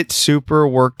don't get super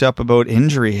worked up about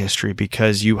injury history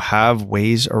because you have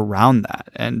ways around that.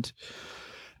 And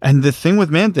the thing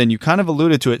with Mantha, and you kind of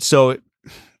alluded to it. So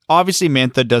obviously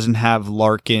Mantha doesn't have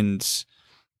Larkin's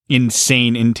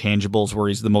insane intangibles where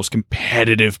he's the most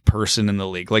competitive person in the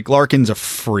league. Like Larkin's a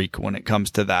freak when it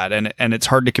comes to that. And it's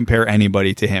hard to compare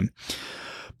anybody to him.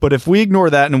 But if we ignore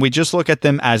that and we just look at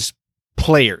them as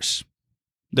players,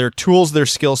 their tools, their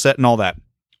skill set and all that,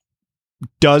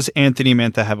 does Anthony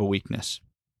Mantha have a weakness?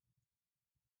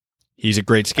 He's a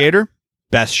great skater,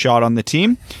 best shot on the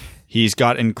team. He's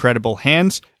got incredible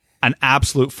hands, an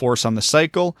absolute force on the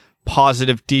cycle,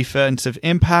 positive defensive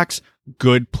impacts,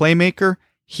 good playmaker.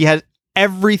 He has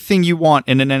everything you want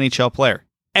in an NHL player.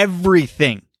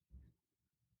 Everything.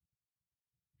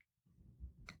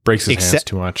 Breaks his hands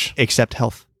too much. Except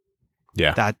health.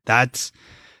 Yeah. That's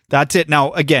it.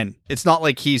 Now, again, it's not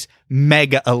like he's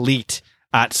mega elite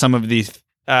at some of these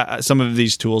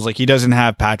tools. Like he doesn't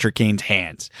have Patrick Kane's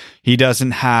hands. He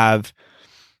doesn't have,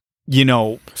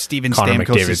 Steven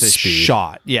Stamkos'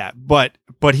 shot. Yeah, but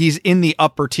he's in the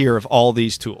upper tier of all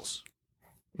these tools.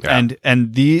 Yeah.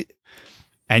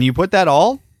 And you put that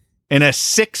all in a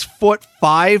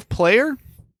 6'5" player?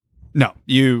 No,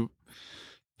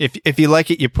 if you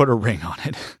like it, you put a ring on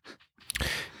it.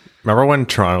 Remember when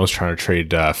Toronto was trying to trade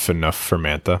Phaneuf for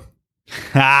Mantha?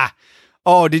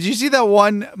 Oh, did you see that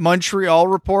one Montreal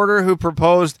reporter who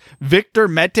proposed Victor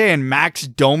Mete and Max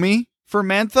Domi for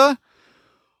Mantha?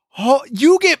 Oh,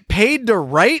 you get paid to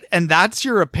write, and that's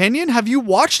your opinion? Have you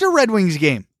watched a Red Wings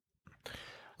game?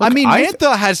 Look,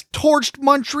 Mantha has torched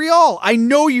Montreal. I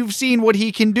know you've seen what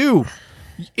he can do.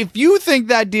 If you think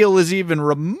that deal is even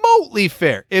remotely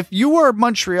fair, if you are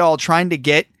Montreal trying to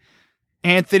get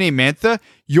Anthony Mantha,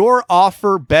 your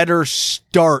offer better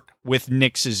start with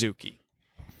Nick Suzuki.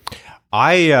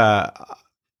 I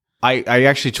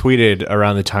actually tweeted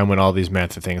around the time when all these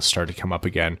Mantha things started to come up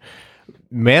again.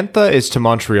 Mantha is to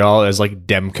Montreal as like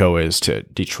Demko is to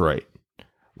Detroit.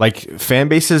 Like fan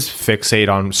bases fixate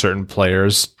on certain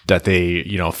players that they,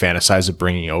 fantasize of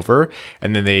bringing over,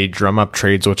 and then they drum up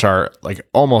trades which are like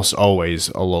almost always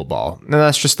a low ball. And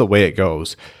that's just the way it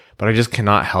goes. But I just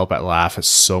cannot help but laugh at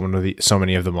so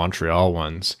many of the Montreal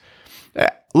ones.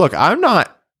 Look, I'm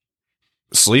not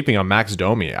sleeping on Max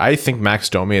Domi. I think Max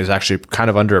Domi is actually kind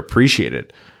of underappreciated.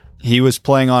 He was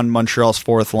playing on Montreal's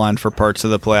fourth line for parts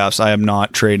of the playoffs. I am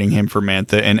not trading him for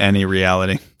Mantha in any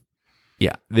reality.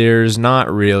 Yeah, there's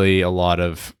not really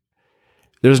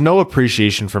there's no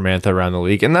appreciation for Mantha around the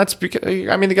league. And that's because,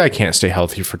 the guy can't stay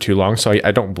healthy for too long. So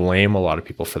I don't blame a lot of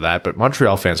people for that. But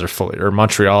Montreal fans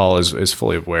Montreal is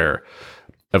fully aware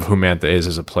of who Mantha is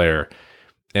as a player.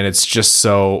 And it's just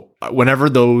so, whenever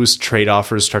those trade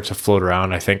offers start to float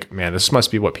around, I think, man, this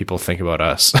must be what people think about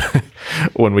us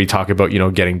when we talk about,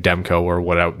 getting Demko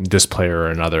or this player or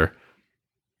another.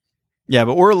 Yeah,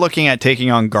 but we're looking at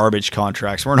taking on garbage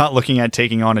contracts. We're not looking at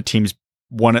taking on a team's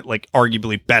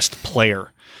arguably best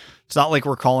player. It's not like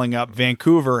we're calling up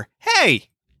Vancouver. Hey,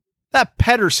 that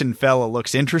Pettersson fella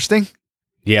looks interesting.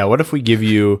 Yeah, what if we give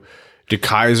you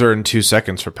DeKaiser in 2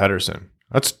 seconds for Pettersson?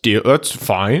 That's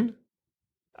fine.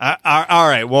 All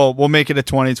right. Well, we'll make it a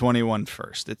 2021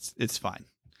 first. It's fine.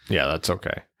 Yeah, that's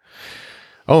okay.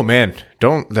 Oh man,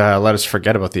 don't let us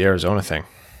forget about the Arizona thing.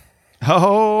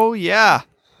 Oh yeah,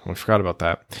 we forgot about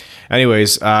that.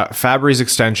 Anyways, Fabbri's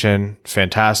extension,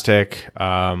 fantastic.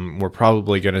 We're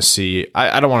probably going to see.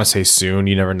 I don't want to say soon.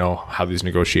 You never know how these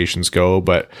negotiations go,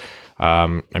 but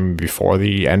before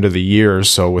the end of the year,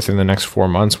 so within the next 4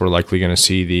 months, we're likely going to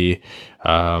see the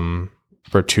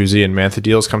Bertuzzi and Mantha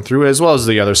deals come through, as well as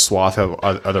the other swath of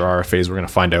other RFAs. We're going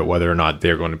to find out whether or not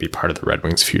they're going to be part of the Red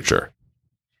Wings' future.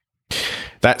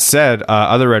 That said,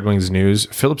 other Red Wings news,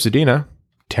 Filip Zadina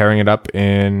tearing it up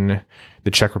in the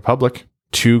Czech Republic.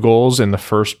 2 goals in the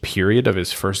first period of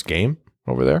his first game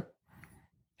over there.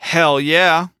 Hell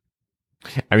yeah.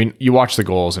 You watch the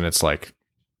goals and it's like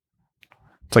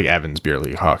Evans beer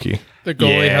league hockey. The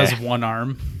goalie has one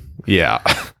arm. Yeah.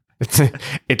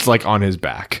 It's like on his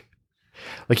back.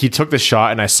 Like he took the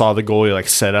shot and I saw the goalie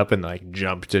set up and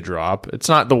jump to drop. It's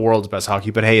not the world's best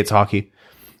hockey, but hey, it's hockey.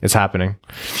 It's happening.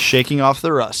 Shaking off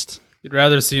the rust. You'd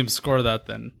rather see him score that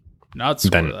than not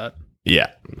score that.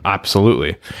 Yeah,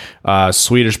 absolutely.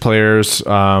 Swedish players,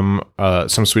 some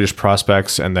Swedish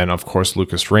prospects, and then, of course,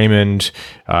 Lucas Raymond,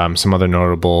 some other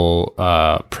notable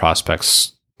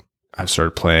prospects have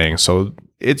started playing. So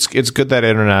it's good that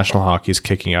international hockey is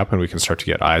kicking up and we can start to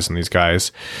get eyes on these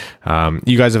guys.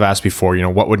 You guys have asked before,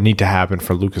 what would need to happen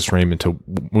for Lucas Raymond to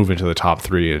move into the top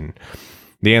 3? And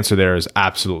the answer there is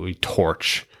absolutely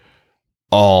torch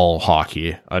all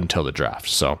hockey until the draft.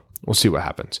 So we'll see what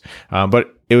happens.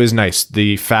 But it was nice.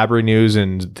 The Fabbri news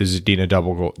and the Zadina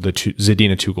double goal, the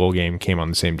Zadina 2-goal game came on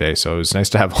the same day. So it was nice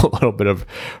to have a little bit of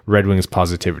Red Wings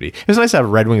positivity. It was nice to have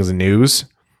Red Wings news,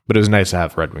 but it was nice to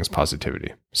have Red Wings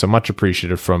positivity. So much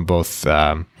appreciative from both,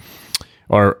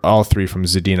 or all three, from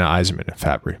Zadina, Yzerman, and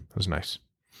Fabbri. It was nice.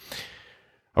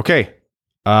 Okay.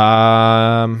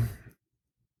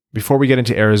 Before we get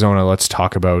into Arizona, let's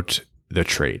talk about the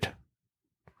trade.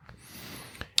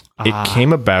 It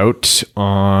came about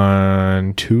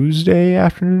on Tuesday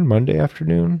afternoon, Monday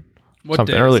afternoon. What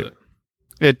something day early. is it?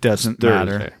 It doesn't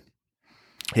matter.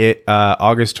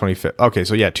 August 25th. Okay,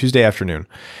 so yeah, Tuesday afternoon.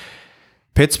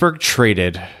 Toronto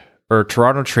traded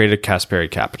Kasperi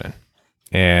Kapanen.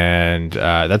 And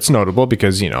that's notable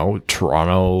because,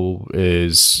 Toronto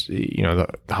is, the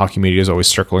hockey media is always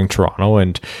circling Toronto,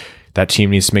 and that team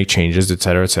needs to make changes, et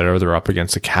cetera, et cetera. They're up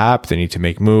against the cap. They need to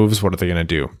make moves. What are they going to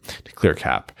do to clear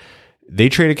cap? They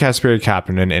traded Kasperi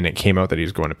Kapanen, and it came out that he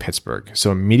was going to Pittsburgh.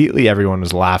 So immediately everyone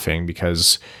was laughing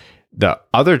because the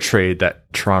other trade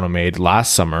that Toronto made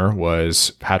last summer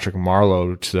was Patrick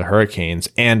Marleau to the Hurricanes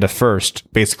and a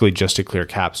first, basically just to clear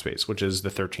cap space, which is the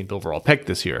 13th overall pick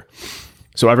this year.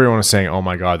 So everyone was saying, oh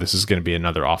my God, this is going to be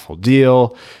another awful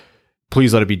deal.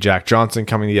 Please let it be Jack Johnson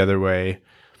coming the other way.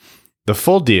 The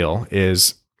full deal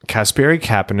is Kasperi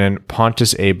Kapanen,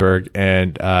 Pontus Aberg,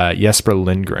 and Jesper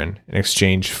Lindgren in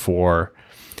exchange for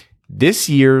this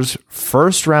year's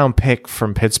first round pick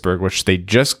from Pittsburgh, which they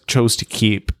just chose to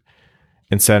keep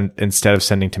instead of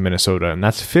sending to Minnesota. And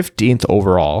that's 15th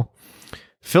overall.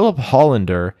 Philip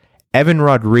Hollander, Evan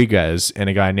Rodriguez,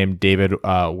 and a guy named David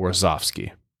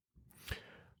Warzowski.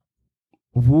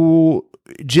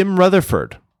 Jim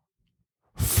Rutherford,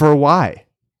 for why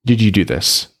did you do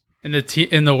this?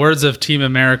 In the words of Team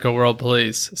America World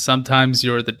Police, sometimes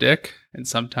you're the dick and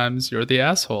sometimes you're the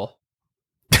asshole.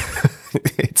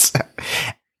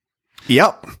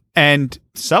 Yep. And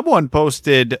someone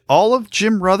posted all of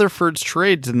Jim Rutherford's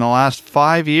trades in the last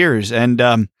 5 years.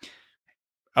 And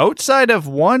outside of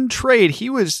one trade, he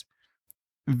was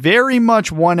very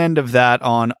much one end of that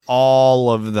on all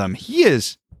of them. He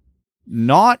is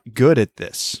not good at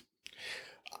this.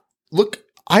 Look,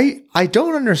 I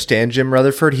don't understand Jim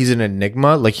Rutherford. He's an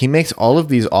enigma. Like, he makes all of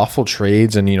these awful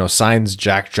trades and, signs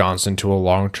Jack Johnson to a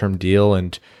long-term deal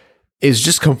and is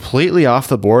just completely off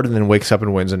the board and then wakes up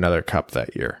and wins another cup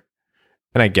that year.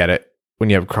 And I get it. When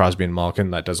you have Crosby and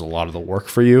Malkin, that does a lot of the work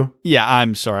for you. Yeah,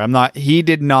 I'm sorry. He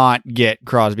did not get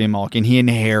Crosby and Malkin. He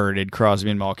inherited Crosby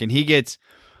and Malkin. He gets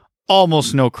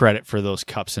almost no credit for those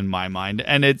cups in my mind.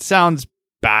 And it sounds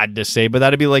bad to say, but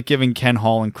that'd be like giving Ken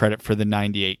Holland credit for the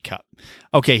 98 Cup.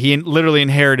 Okay, he literally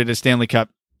inherited a Stanley Cup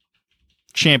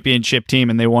championship team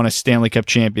and they won a Stanley Cup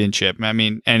championship. I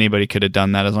mean, anybody could have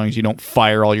done that as long as you don't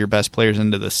fire all your best players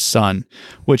into the sun,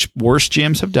 which worse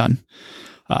GMs have done.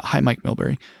 Hi, Mike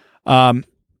Milbury.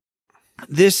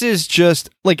 This is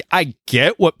just, like, I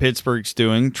get what Pittsburgh's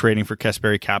doing, trading for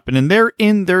Kasperi Kapanen, and they're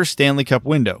in their Stanley Cup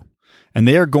window. And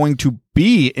they are going to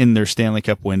be in their Stanley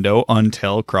Cup window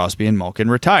until Crosby and Malkin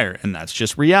retire. And that's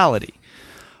just reality.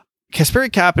 Kasperi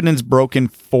Kapanen's broken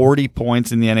 40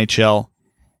 points in the NHL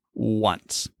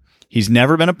once. He's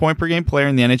never been a point per game player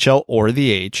in the NHL or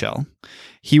the AHL.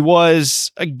 He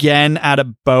was, again, at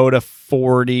about a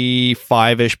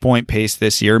 45-ish point pace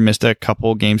this year. Missed a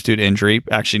couple games due to injury.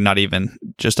 Actually, not even,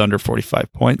 just under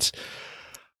 45 points.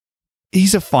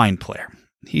 He's a fine player.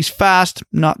 He's fast,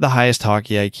 not the highest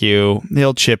hockey IQ.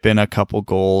 He'll chip in a couple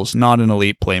goals. Not an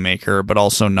elite playmaker, but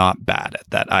also not bad at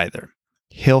that either.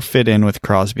 He'll fit in with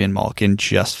Crosby and Malkin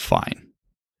just fine.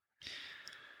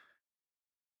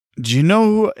 Do you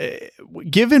know,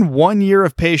 given 1 year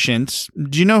of patience,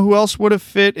 do you know who else would have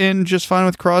fit in just fine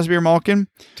with Crosby or Malkin?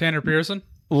 Tanner Pearson?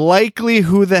 Likely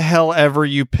who the hell ever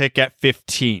you pick at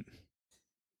 15.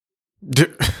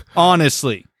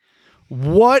 Honestly.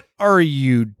 What are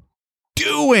you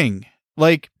doing?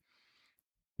 Like,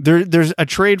 there's a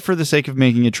trade for the sake of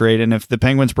making a trade, and if the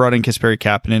Penguins brought in Kasperi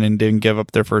Kapanen and didn't give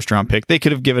up their first round pick, they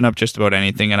could have given up just about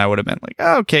anything, and I would have been like,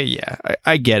 oh, okay, yeah,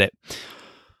 I get it.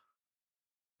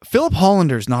 Philip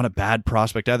Hollander is not a bad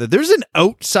prospect either. There's an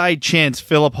outside chance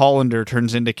Philip Hollander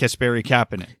turns into Kasperi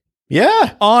Kapanen.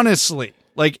 Yeah. Honestly.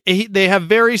 Like, they have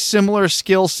very similar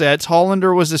skill sets.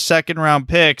 Hollander was a second-round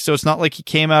pick, so it's not like he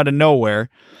came out of nowhere.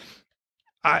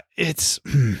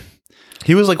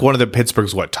 He was like one of the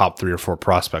Pittsburgh's top 3 or 4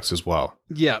 prospects as well.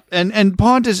 Yeah, and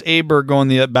Pontus Aberg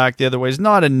going back the other way is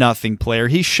not a nothing player.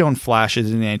 He's shown flashes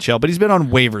in the NHL, but he's been on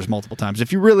waivers multiple times.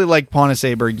 If you really like Pontus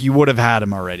Aberg, you would have had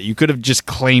him already. You could have just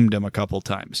claimed him a couple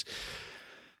times.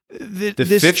 The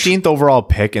 15th overall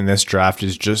pick in this draft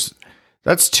is just,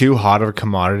 that's too hot of a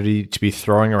commodity to be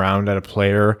throwing around at a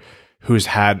player who's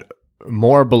had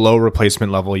more below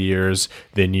replacement level years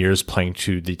than years playing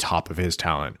to the top of his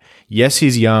talent. Yes,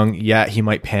 he's young. Yeah, he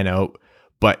might pan out,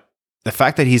 but the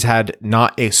fact that he's had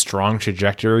not a strong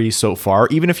trajectory so far,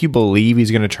 even if you believe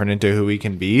he's going to turn into who he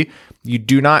can be, you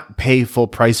do not pay full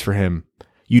price for him.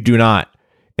 You do not.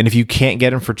 And if you can't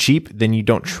get him for cheap, then you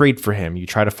don't trade for him. You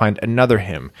try to find another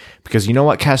him, because you know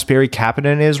what Kasperi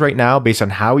Kapanen is right now, based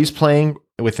on how he's playing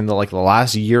within the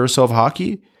last year or so of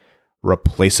hockey?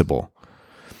 Replaceable.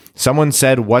 Someone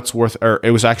said it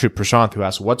was actually Prashant who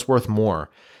asked, what's worth more,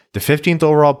 the 15th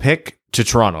overall pick to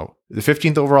Toronto, the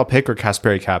 15th overall pick, or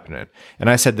Kasperi Kapanen? And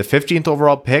I said the 15th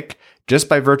overall pick, just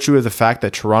by virtue of the fact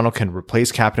that Toronto can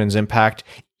replace Kapanen's impact,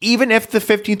 even if the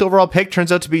 15th overall pick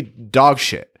turns out to be dog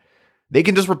shit. They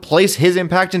can just replace his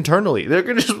impact internally. They're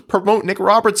going to just promote Nick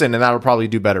Robertson, and that'll probably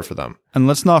do better for them. And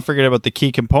let's not forget about the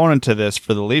key component to this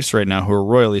for the Leafs right now, who are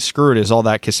royally screwed, is all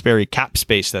that Kasperi cap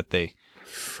space that they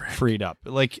freed up.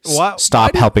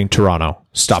 Stop helping Toronto.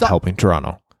 Stop helping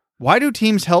Toronto. Why do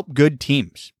teams help good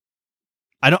teams?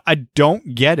 I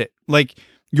don't get it.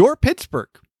 You're Pittsburgh.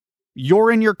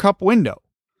 You're in your cup window.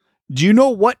 Do you know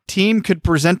what team could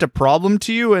present a problem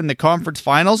to you in the conference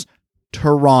finals?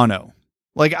 Toronto.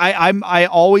 I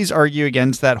always argue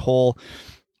against that whole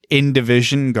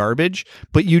in-division garbage,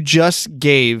 but you just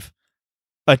gave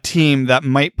a team that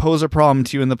might pose a problem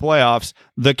to you in the playoffs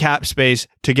the cap space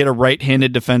to get a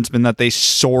right-handed defenseman that they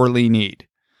sorely need.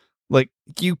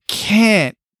 You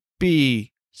can't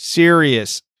be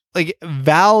serious.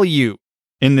 Value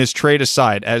in this trade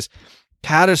aside, as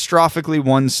catastrophically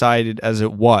one-sided as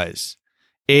it was,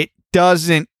 it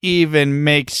doesn't even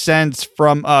make sense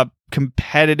from a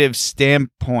competitive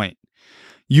standpoint.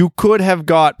 You could have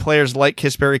got players like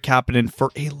Kasperi Kapanen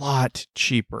for a lot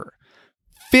cheaper.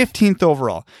 15th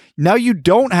overall. Now you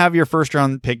don't have your first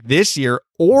round pick this year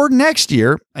or next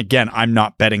year. Again, I'm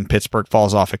not betting Pittsburgh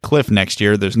falls off a cliff next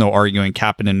year. There's no arguing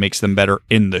Kapanen makes them better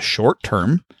in the short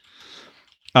term.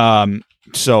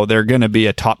 So they're going to be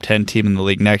a top 10 team in the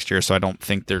league next year. So I don't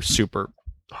think they're super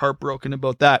heartbroken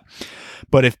about that.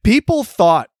 But if people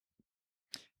thought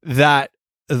that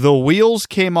the wheels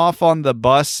came off on the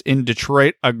bus in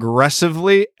Detroit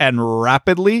aggressively and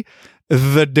rapidly,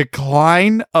 the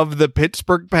decline of the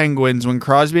Pittsburgh Penguins when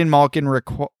Crosby and Malkin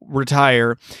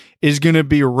retire is going to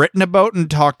be written about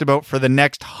and talked about for the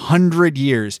next 100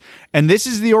 years. And this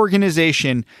is the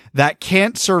organization that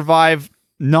can't survive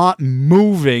not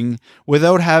moving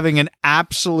without having an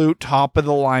absolute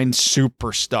top-of-the-line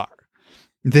superstar.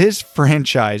 This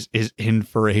franchise is in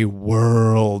for a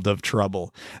world of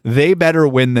trouble. They better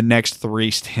win the next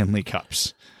 3 Stanley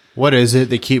Cups. What is it?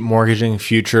 They keep mortgaging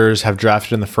futures, have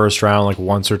drafted in the first round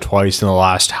once or twice in the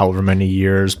last however many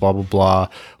years, blah, blah, blah.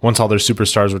 Once all their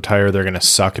superstars retire, they're going to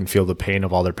suck and feel the pain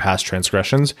of all their past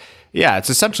transgressions. Yeah, it's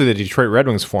essentially the Detroit Red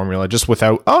Wings formula, just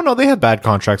without... Oh, no, they have bad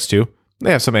contracts, too.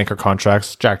 They have some anchor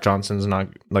contracts. Jack Johnson's not...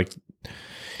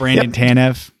 Brandon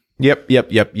Tanev. Yep.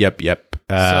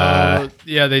 So,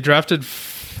 yeah, they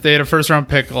had a first-round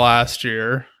pick last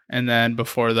year. And then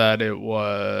before that, it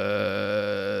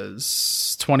was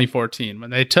 2014 when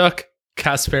they took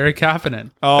Kasperi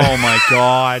Kapanen. Oh, my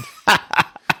God.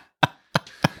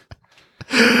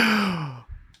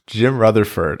 Jim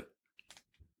Rutherford,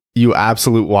 you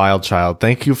absolute wild child.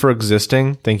 Thank you for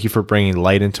existing. Thank you for bringing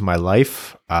light into my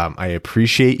life. I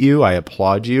appreciate you. I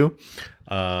applaud you.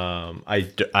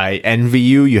 I envy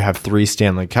you. You have 3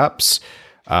 Stanley Cups.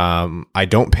 I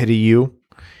don't pity you.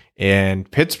 And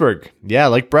Pittsburgh, yeah,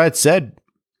 like Brad said,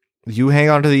 you hang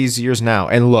on to these years now.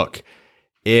 And look,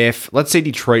 if let's say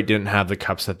Detroit didn't have the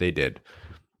cups that they did,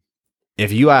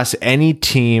 if you ask any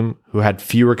team who had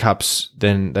fewer cups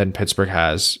than Pittsburgh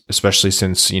has, especially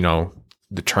since, the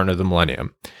turn of the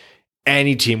millennium,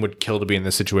 any team would kill to be in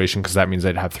this situation because that means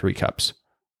they'd have 3 cups.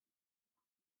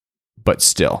 But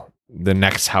still, the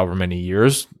next however many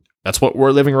years, that's what we're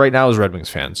living right now as Red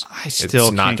Wings fans. It's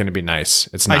not going to be nice.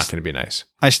 It's not going to be nice.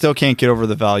 I still can't get over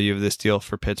the value of this deal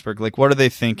for Pittsburgh. What are they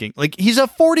thinking? He's a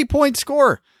 40-point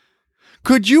scorer.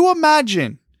 Could you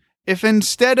imagine if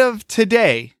instead of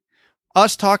today,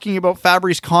 us talking about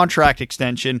Fabbri's contract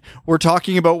extension, we're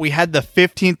talking about we had the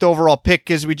 15th overall pick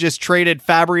because we just traded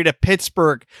Fabbri to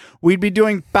Pittsburgh. We'd be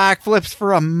doing backflips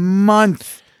for a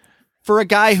month for a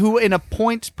guy who, in a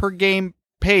points per game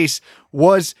pace,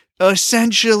 was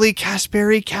essentially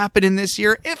Kasperi Kapanen this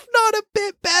year, if not a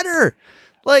bit better.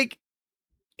 Like,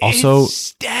 also, it's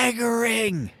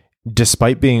staggering.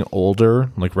 Despite being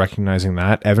older, like recognizing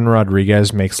that, Evan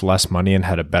Rodriguez makes less money and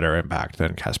had a better impact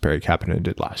than Kasperi Kapanen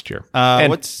did last year.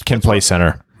 And can play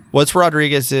center. What's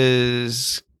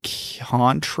Rodriguez's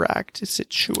contract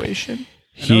situation?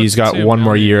 He's got one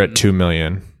more year at $2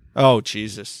 million. Oh,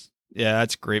 Jesus. Yeah,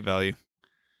 that's great value.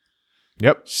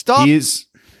 Yep. Stop. He's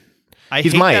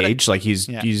my age. Like he's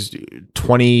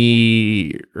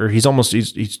 20 or he's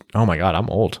oh my God, I'm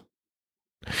old.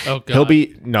 Oh God. He'll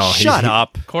be Shut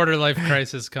up. Quarter life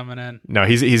crisis coming in. No,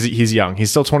 he's young. He's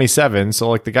still 27, so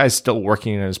like the guy's still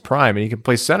working in his prime, and he can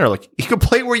play center. Like he can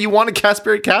play where you wanted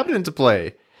Kasperi Kapanen to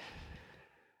play.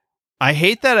 I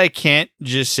hate that I can't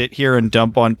just sit here and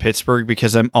dump on Pittsburgh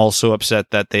because I'm also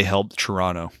upset that they helped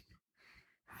Toronto.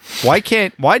 Why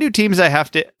do teams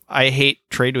I hate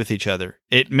trade with each other?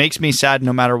 It makes me sad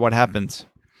no matter what happens.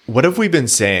 What have we been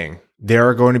saying? There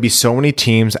are going to be so many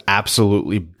teams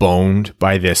absolutely boned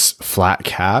by this flat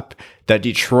cap that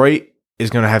Detroit is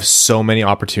going to have so many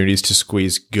opportunities to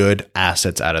squeeze good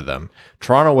assets out of them.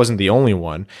 Toronto wasn't the only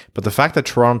one, but the fact that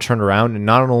Toronto turned around and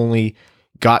not only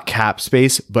got cap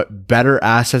space, but better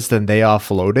assets than they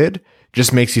offloaded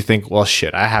just makes you think, well,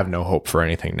 shit, I have no hope for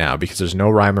anything now because there's no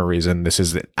rhyme or reason. This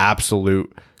is an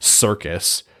absolute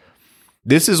circus.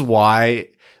 This is why,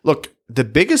 look, the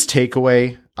biggest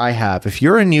takeaway I have, if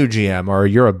you're a new GM or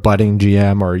you're a budding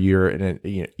GM or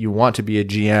you want to be a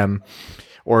GM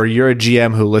or you're a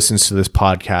GM who listens to this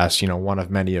podcast, one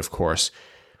of many, of course,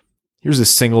 here's the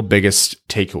single biggest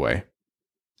takeaway.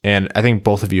 And I think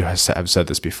both of you have said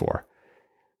this before.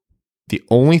 The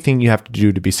only thing you have to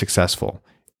do to be successful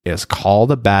is call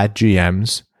the bad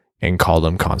GMs and call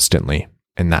them constantly.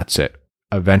 And that's it.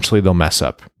 Eventually they'll mess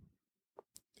up.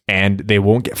 And they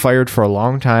won't get fired for a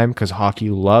long time because hockey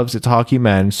loves its hockey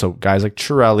men. So guys like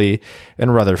Chiarelli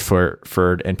and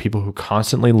Rutherford and people who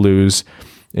constantly lose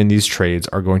in these trades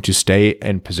are going to stay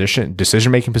in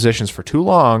decision-making positions for too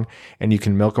long, and you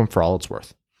can milk them for all it's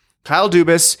worth. Kyle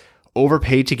Dubas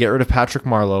overpaid to get rid of Patrick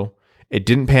Marleau. It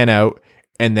didn't pan out.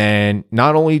 And then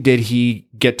not only did he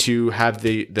get to have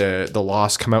the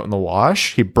loss come out in the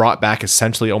wash, he brought back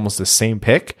essentially almost the same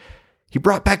pick. He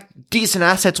brought back decent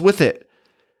assets with it.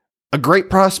 A great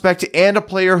prospect and a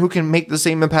player who can make the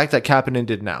same impact that Kapanen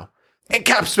did now. And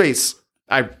cap space.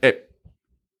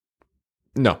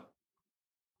 No.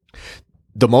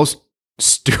 The most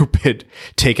stupid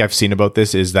take I've seen about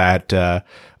this is that,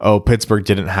 Pittsburgh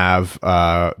didn't have,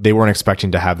 they weren't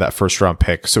expecting to have that first round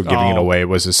pick. So giving it away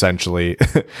was essentially,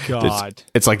 God.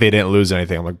 it's like they didn't lose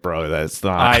anything. I'm like, bro, that's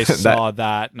not. I saw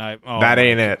that. And that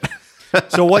ain't it.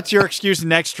 So what's your excuse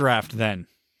next draft then?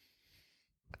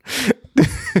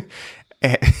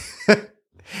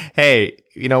 Hey,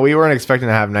 we weren't expecting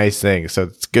to have nice things, so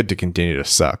it's good to continue to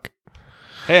suck.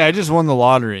 Hey, I just won the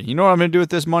lottery. You know what I'm going to do with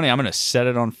this money? I'm going to set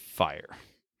it on fire.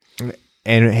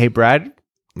 And hey, Brad,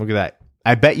 look at that.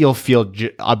 I bet you'll feel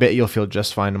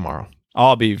just fine tomorrow.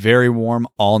 I'll be very warm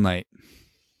all night.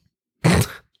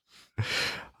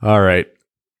 All right.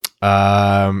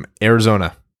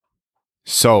 Arizona.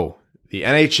 So the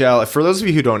NHL, for those of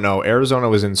you who don't know, Arizona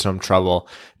was in some trouble,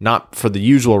 not for the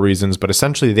usual reasons, but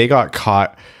essentially they got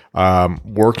caught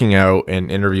working out and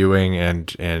interviewing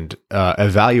and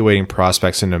evaluating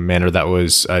prospects in a manner that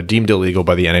was deemed illegal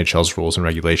by the NHL's rules and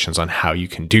regulations on how you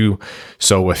can do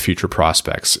so with future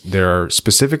prospects. There are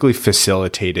specifically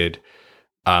facilitated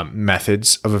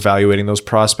methods of evaluating those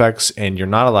prospects, and you're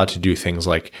not allowed to do things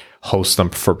like host them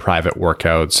for private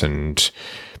workouts and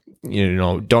I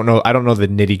don't know the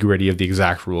nitty gritty of the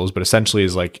exact rules, but essentially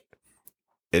is like,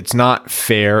 it's not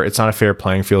fair. It's not a fair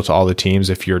playing field to all the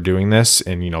teams if you're doing this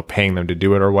and, paying them to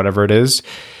do it or whatever it is.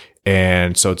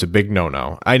 And so it's a big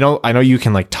no-no. I know you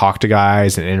can like talk to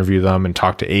guys and interview them and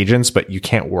talk to agents, but you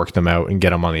can't work them out and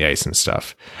get them on the ice and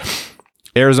stuff.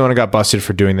 Arizona got busted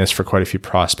for doing this for quite a few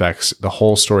prospects. The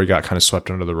whole story got kind of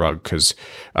swept under the rug because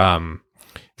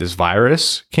this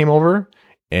virus came over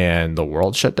and the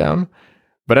world shut down.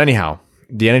 But anyhow,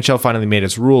 the NHL finally made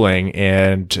its ruling,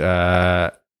 and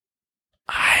I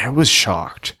was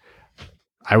shocked.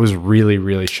 I was really,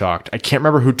 really shocked. I can't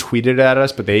remember who tweeted at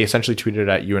us, but they essentially tweeted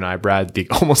at you and I, Brad,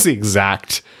 almost the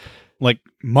exact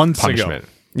months punishment.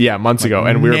 ago. Yeah, months ago,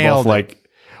 and we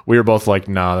were both like,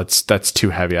 no, that's too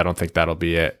heavy. I don't think that'll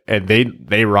be it. And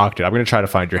they rocked it. I'm going to try to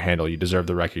find your handle. You deserve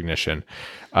the recognition.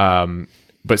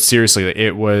 But seriously,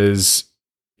 it was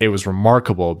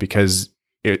remarkable because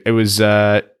it was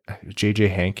JJ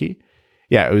Hankey.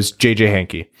 Yeah, it was JJ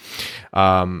Hankey.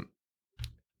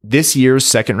 This year's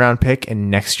second round pick and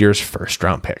next year's first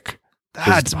round pick.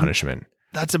 That's punishment.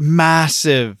 That's a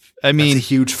massive. I mean, that's a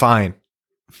huge fine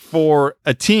for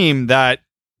a team that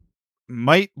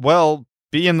might well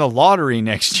be in the lottery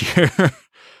next year.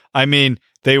 I mean,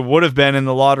 they would have been in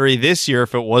the lottery this year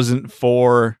if it wasn't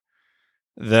for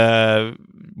the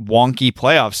wonky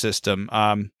playoff system.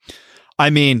 I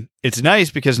mean, it's nice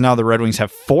because now the Red Wings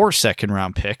have 4 second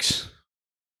round picks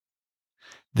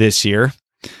this year.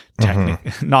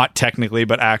 Not technically,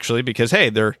 but actually, because hey,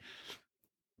 their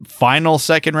final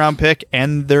second round pick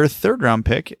and their third round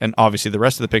pick, and obviously the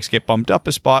rest of the picks get bumped up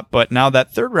a spot, but now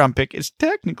that third round pick is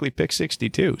technically pick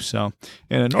 62. So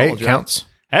in a normal draft, counts.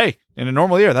 Hey, in a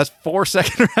normal year, that's 4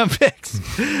 second round picks.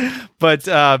 But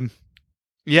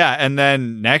yeah, and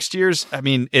then next year's, I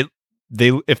mean,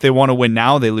 if they want to win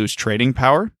now, they lose trading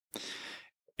power.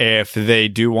 If they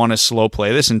do want to slow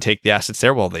play this and take the assets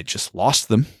there, well, they just lost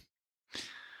them.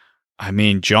 I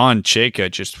mean, John Chayka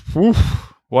just,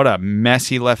 what a mess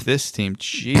he left this team.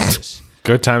 Jesus.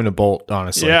 Good time to bolt,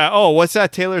 honestly. Yeah. Oh, what's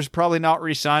that? Taylor's probably not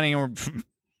re-signing.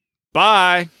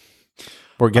 Bye.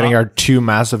 We're getting our 2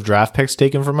 massive draft picks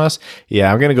taken from us.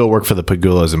 Yeah, I'm going to go work for the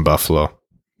Pagulas in Buffalo.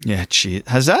 Yeah, gee.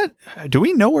 Do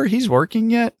we know where he's working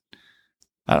yet?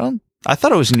 I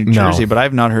thought it was New Jersey, but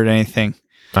I've not heard anything.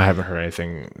 I haven't heard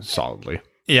anything solidly.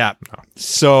 Yeah. No.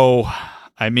 So,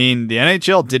 I mean, the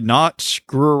NHL did not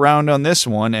screw around on this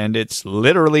one, and it's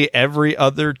literally every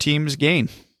other team's gain.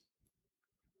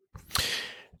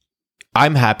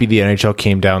 I'm happy the NHL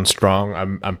came down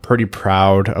strong. I'm pretty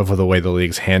proud of the way the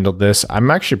league's handled this.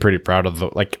 I'm actually pretty proud of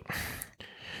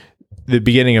the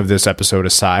beginning of this episode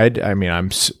aside. I mean,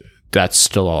 that's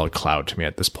still all a cloud to me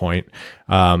at this point.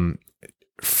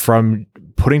 From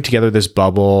putting together this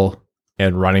bubble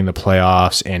and running the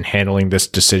playoffs and handling this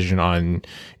decision on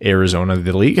Arizona,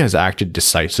 the league has acted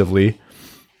decisively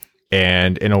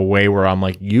and in a way where I'm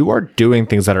like, you are doing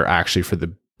things that are actually for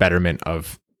the betterment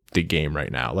of the game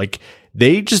right now. Like,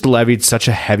 they just levied such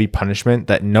a heavy punishment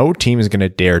that no team is going to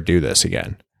dare do this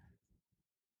again.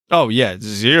 Oh yeah,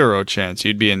 0 chance.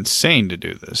 You'd be insane to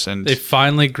do this. And they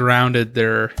finally grounded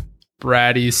their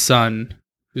bratty son,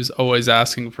 who's always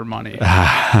asking for money.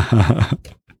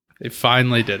 They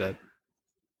finally did it.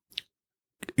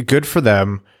 Good for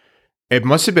them. It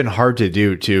must have been hard to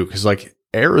do too, because like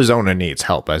Arizona needs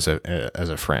help as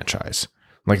a franchise.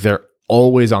 Like, they're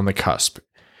always on the cusp,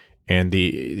 and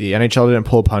the NHL didn't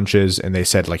pull punches, and they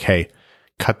said like, "Hey,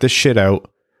 cut this shit out.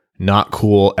 Not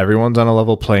cool. Everyone's on a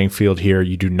level playing field here.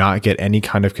 You do not get any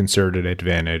kind of concerted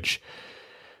advantage."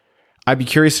 I'd be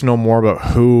curious to know more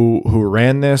about who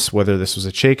ran this, whether this was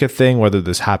a Chayka thing, whether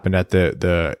this happened at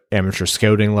the amateur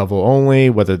scouting level only,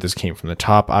 whether this came from the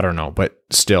top. I don't know, but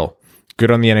still,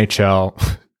 good on the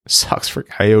NHL. Sucks for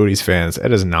Coyotes fans. It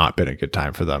has not been a good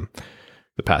time for them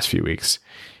the past few weeks.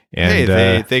 And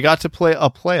hey, they got to play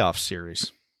a playoff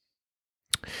series.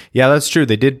 Yeah, that's true.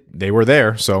 They did. They were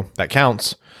there, so that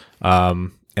counts.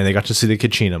 And they got to see the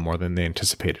Kachina more than they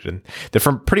anticipated. And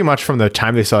they're pretty much from the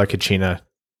time they saw the Kachina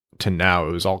to now,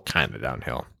 it was all kind of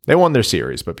downhill. They won their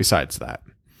series, but besides that.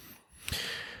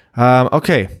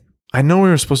 Okay. I know we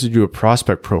were supposed to do a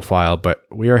prospect profile, but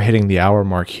we are hitting the hour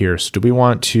mark here. So do we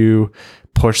want to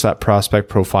push that prospect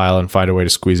profile and find a way to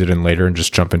squeeze it in later and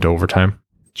just jump into overtime?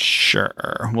 Sure.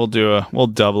 We'll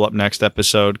double up next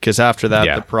episode, because after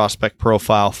that, the prospect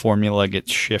profile formula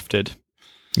gets shifted.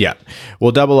 Yeah,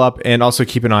 we'll double up, and also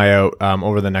keep an eye out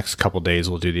over the next couple days.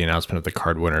 We'll do the announcement of the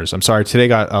card winners. I'm sorry, today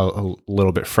got a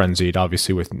little bit frenzied,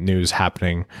 obviously, with news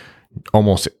happening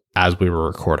almost as we were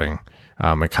recording.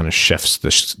 It kind of shifts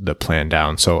the plan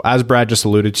down. So as Brad just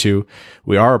alluded to,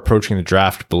 we are approaching the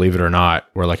draft, believe it or not.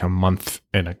 We're like a month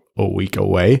and a week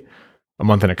away, a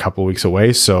month and a couple weeks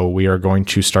away. So we are going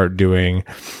to start doing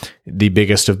the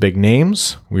biggest of big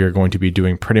names. We are going to be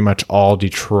doing pretty much all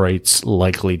Detroit's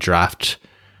likely draft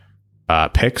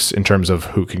picks in terms of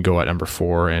who can go at number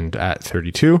 4 and at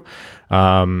 32.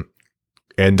 And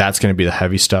that's going to be the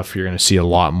heavy stuff. You're going to see a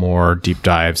lot more deep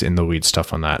dives in the weed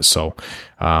stuff on that. So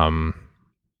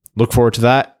look forward to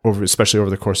that, especially over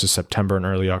the course of September and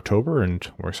early October. And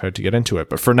we're excited to get into it.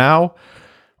 But for now,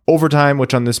 overtime,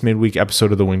 which on this midweek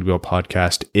episode of the Winged Wheel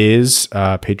podcast is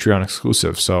Patreon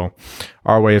exclusive. So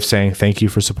our way of saying thank you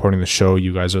for supporting the show.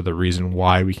 You guys are the reason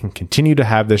why we can continue to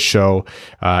have this show,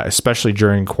 especially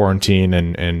during quarantine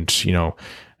and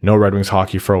no Red Wings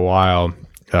hockey for a while.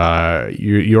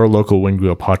 Your local Winged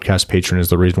Wheel podcast patron is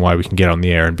the reason why we can get on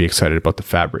the air and be excited about the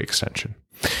Fabbri extension.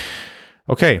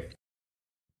 Okay.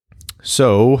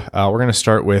 So we're going to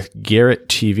start with Garrett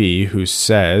TV, who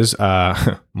says,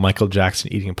 Michael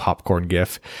Jackson eating popcorn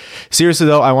gif. Seriously,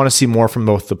 though, I want to see more from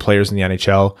both the players in the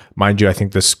NHL. Mind you, I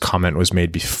think this comment was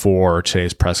made before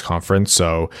today's press conference,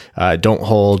 so don't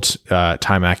hold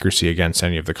time accuracy against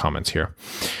any of the comments here.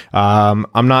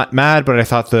 I'm not mad, but I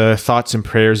thought the thoughts and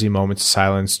prayers moments of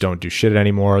silence don't do shit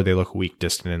anymore. They look weak,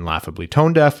 distant, and laughably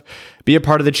tone deaf. Be a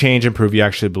part of the change and prove you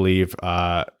actually believe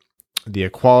the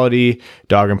equality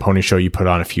dog and pony show you put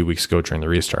on a few weeks ago during the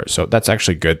restart. So that's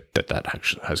actually good that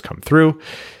actually has come through.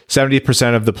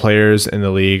 70% of the players in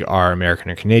the league are American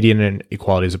and Canadian, and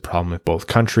equality is a problem with both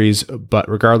countries. But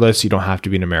regardless, you don't have to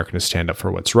be an American to stand up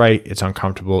for what's right. It's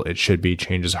uncomfortable. It should be.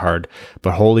 Change is hard.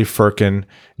 But holy frickin',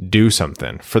 do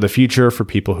something for the future for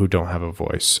people who don't have a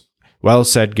voice. Well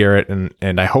said, Garrett,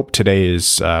 and I hope today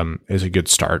is a good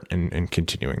start in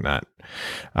continuing that.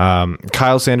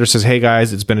 Kyle Sanders says, hey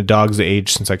guys, it's been a dog's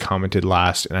age since I commented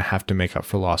last, and I have to make up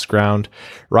for lost ground.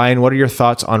 Ryan, what are your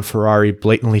thoughts on Ferrari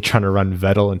blatantly trying to run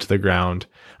Vettel into the ground?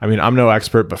 I mean, I'm no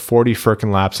expert, but 40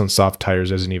 frickin' laps on soft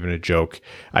tires isn't even a joke.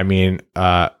 I mean,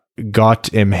 Gott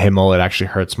im Himmel, it actually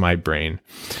hurts my brain.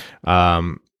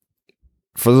 For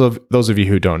those of you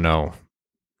who don't know,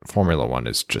 Formula One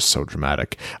is just so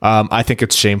dramatic. I think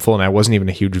it's shameful, and I wasn't even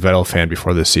a huge Vettel fan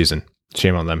before this season.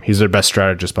 Shame on them. He's their best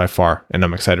strategist by far, and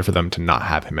I'm excited for them to not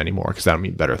have him anymore because that'll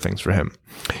mean better things for him.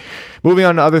 Moving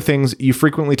on to other things, you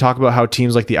frequently talk about how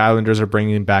teams like the Islanders are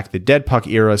bringing back the dead puck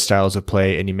era styles of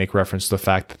play, and you make reference to the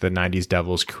fact that the 90s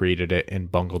Devils created it and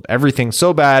bungled everything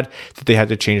so bad that they had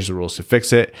to change the rules to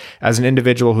fix it. As an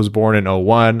individual who's born in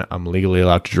 01, I'm legally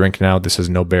allowed to drink now. This has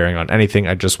no bearing on anything.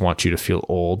 I just want you to feel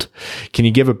old. Can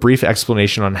you give a brief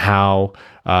explanation on how,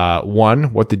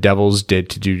 one, what the Devils did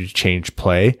to change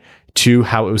play? 2,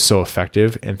 how it was so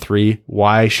effective, and 3,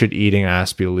 why should eating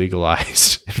ass be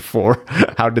legalized? And 4,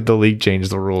 how did the league change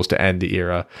the rules to end the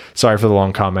era? Sorry for the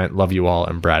long comment. Love you all,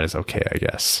 and Brad is okay, I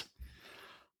guess.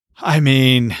 I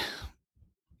mean,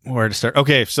 where to start?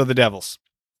 Okay, so the Devils.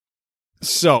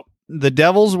 So the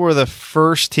Devils were the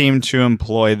first team to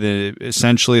employ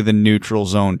essentially the neutral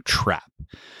zone trap,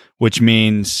 which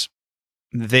means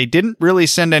they didn't really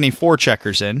send any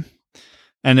forecheckers in.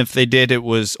 And if they did, it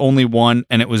was only one,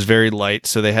 and it was very light,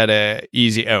 so they had a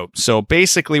easy out. So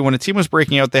basically, when a team was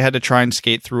breaking out, they had to try and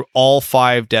skate through all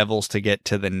 5 Devils to get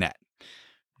to the net.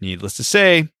 Needless to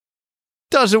say,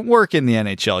 doesn't work in the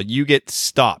NHL. You get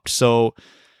stopped. So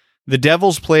the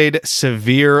Devils played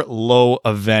severe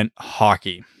low-event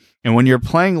hockey. And when you're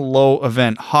playing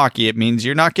low-event hockey, it means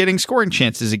you're not getting scoring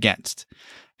chances against.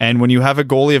 And when you have a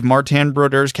goalie of Martin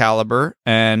Brodeur's caliber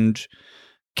and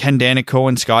Ken Danico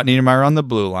and Scott Niedermayer on the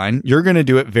blue line, you're going to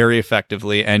do it very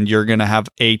effectively, and you're going to have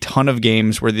a ton of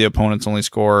games where the opponents only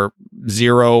score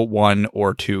 0, 1,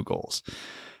 or 2 goals.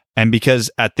 And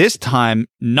because at this time,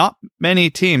 not many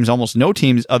teams, almost no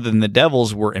teams other than the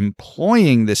Devils were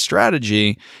employing this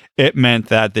strategy, it meant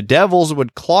that the Devils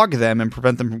would clog them and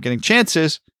prevent them from getting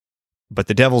chances, but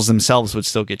the Devils themselves would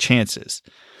still get chances.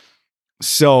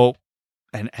 So,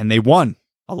 and they won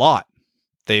a lot.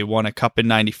 They won a cup in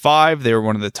 95. They were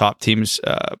one of the top teams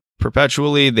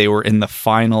perpetually. They were in the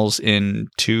finals in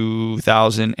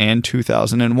 2000 and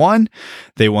 2001.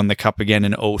 They won the cup again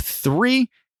in 03.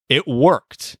 It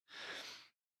worked.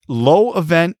 Low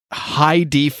event, high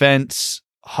defense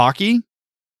hockey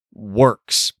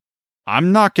works.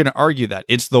 I'm not going to argue that.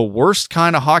 It's the worst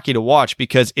kind of hockey to watch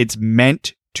because it's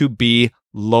meant to be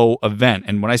low event.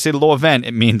 And when I say low event,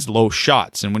 it means low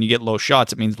shots. And when you get low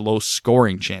shots, it means low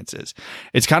scoring chances.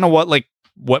 It's kind of what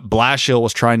Blashill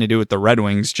was trying to do with the Red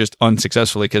Wings, just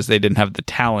unsuccessfully because they didn't have the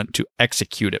talent to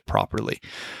execute it properly.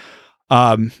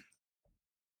 That's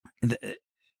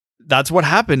what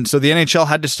happened. So the NHL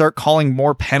had to start calling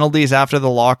more penalties after the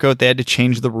lockout. They had to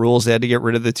change the rules. They had to get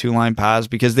rid of the 2-line pass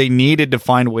because they needed to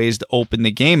find ways to open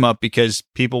the game up because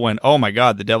people went, oh my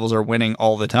God, the Devils are winning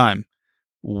all the time.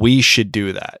 We should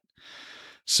do that.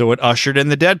 So it ushered in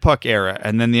the dead puck era.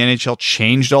 And then the NHL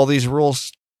changed all these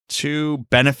rules to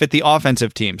benefit the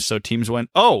offensive teams. So teams went,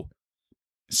 oh,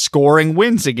 scoring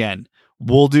wins again.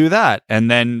 We'll do that. And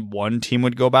then one team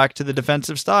would go back to the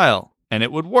defensive style and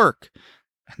it would work.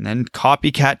 And then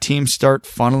copycat teams start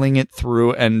funneling it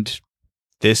through. And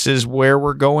this is where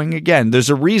we're going again. There's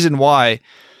a reason why,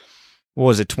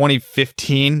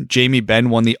 2015, Jamie Benn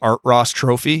won the Art Ross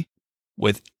Trophy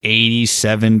with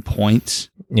 87 points.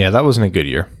 Yeah, that wasn't a good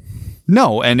year.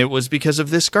 No, and it was because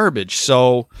of this garbage.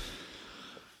 So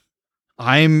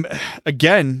I'm not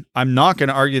going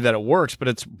to argue that it works, but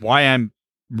it's why I'm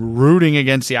rooting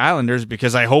against the Islanders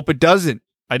because I hope it doesn't.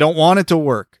 I don't want it to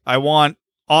work. I want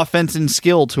offense and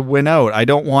skill to win out. I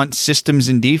don't want systems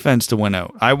and defense to win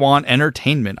out. I want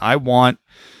entertainment. I want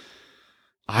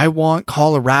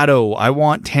Colorado. I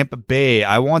want Tampa Bay.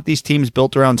 I want these teams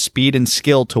built around speed and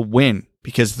skill to win,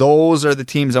 because those are the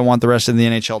teams I want the rest of the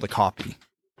NHL to copy.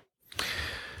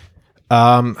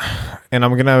 And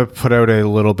I'm going to put out a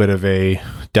little bit of a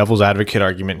devil's advocate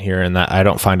argument here, in that I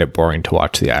don't find it boring to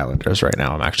watch the Islanders right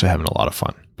now. I'm actually having a lot of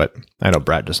fun, but I know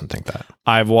Brad doesn't think that.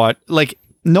 I've watched, like,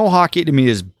 no hockey to me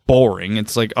is boring.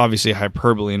 It's like obviously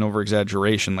hyperbole and over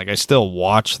exaggeration. Like, I still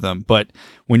watch them, but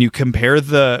when you compare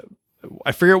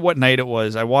I forget what night it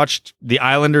was. I watched the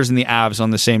Islanders and the Avs on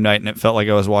the same night, and it felt like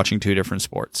I was watching two different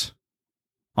sports.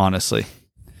 Honestly.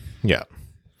 Yeah.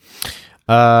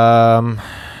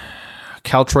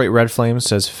 Caltroit Red Flames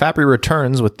says Fabbri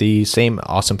returns with the same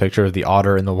awesome picture of the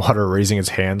otter in the water raising his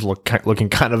hand, looking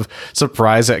kind of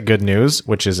surprised at good news,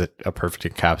 which is a perfect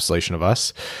encapsulation of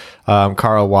us.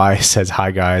 Carl Y says, hi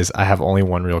guys, I have only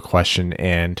one real question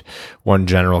and one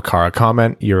general Kara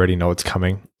comment. You already know what's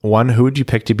coming. One, who would you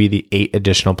pick to be the 8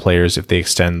 additional players if they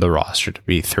extend the roster to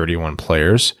be 31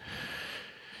 players?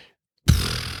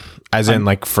 As in,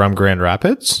 like, from Grand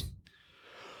Rapids?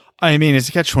 I mean, it's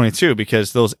a catch-22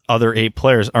 because those other 8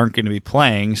 players aren't going to be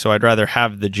playing, so I'd rather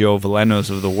have the Joe Velenos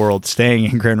of the world staying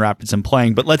in Grand Rapids and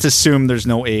playing. But let's assume there's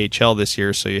no AHL this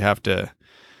year, so you have to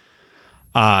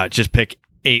just pick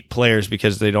 8 players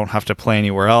because they don't have to play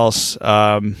anywhere else.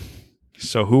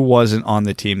 So who wasn't on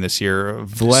the team this year?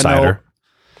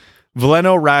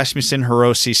 Veleno, Rasmussen,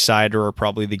 Hirose, Seider are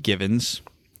probably the givens.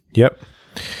 Yep.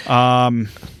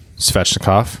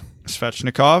 Svechnikov.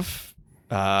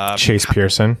 Chase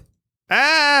Pearson.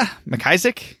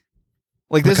 McIsaac.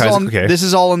 Like, this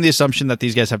is all on the assumption that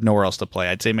these guys have nowhere else to play.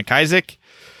 I'd say McIsaac.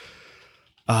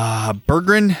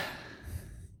 Berggren.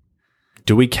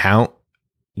 Do we count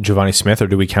Giovanni Smith, or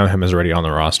do we count him as already on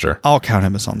the roster? I'll count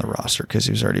him as on the roster because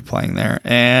he was already playing there.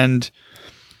 And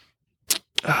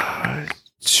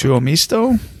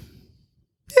Suomisto?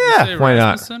 Yeah, why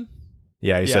Rasmussen? not?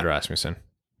 Yeah, he said Rasmussen.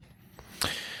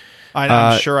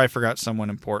 I'm sure I forgot someone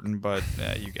important, but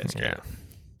you guys get it.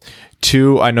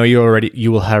 2, I know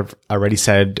you will have already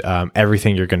said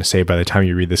everything you're going to say by the time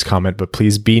you read this comment, but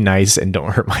please be nice and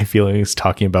don't hurt my feelings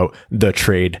talking about the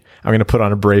trade. I'm going to put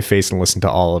on a brave face and listen to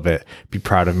all of it. Be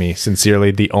proud of me.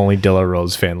 Sincerely, the only Dilla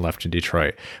Rose fan left in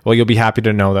Detroit. Well, you'll be happy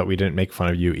to know that we didn't make fun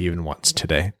of you even once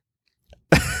today.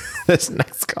 This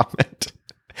next comment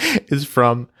is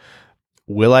from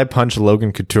Will I Punch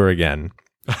Logan Couture Again?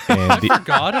 And I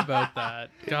forgot about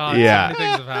that. God, so many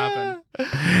things have happened.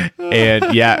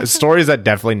 And stories that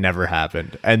definitely never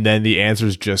happened. And then the answer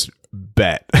is just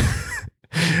bet.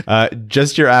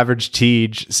 Just your average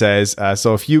Tej says,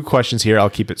 so a few questions here.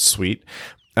 I'll keep it sweet.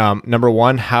 Number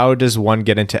 1, how does one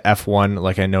get into F1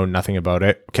 like I know nothing about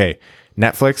it? Okay,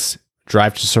 Netflix,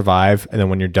 Drive to Survive, and then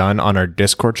when you're done, on our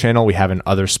Discord channel, we have an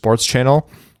other sports channel.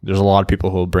 There's a lot of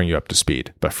people who will bring you up to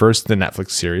speed. But first, the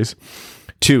Netflix series.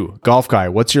 2, Golf Guy,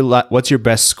 what's your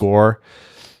best score?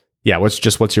 Yeah, what's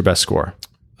your best score?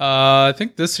 I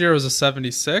think this year was a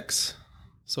 76.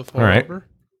 So far, all right. over.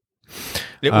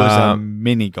 It was a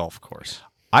mini golf course.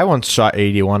 I once shot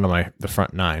 81 on the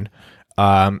front 9.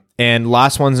 And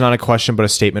last one's not a question, but a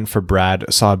statement for Brad.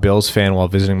 I saw a Bills fan while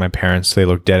visiting my parents. They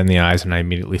looked dead in the eyes, and I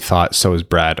immediately thought, so is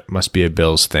Brad. Must be a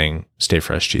Bills thing. Stay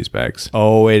fresh cheese bags.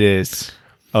 Oh, it is.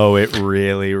 Oh, it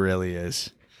really, really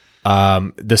is.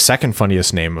 The second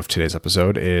funniest name of today's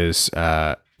episode is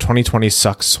 2020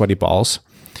 Sucks Sweaty Balls.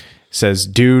 Says,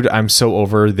 dude, I'm so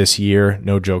over this year.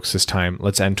 No jokes this time.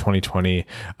 Let's end 2020.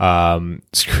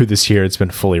 Screw this year. It's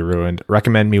been fully ruined.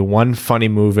 Recommend me one funny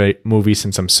movie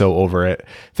since I'm so over it.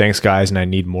 Thanks, guys, and I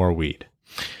need more weed.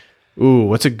 Ooh,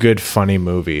 what's a good funny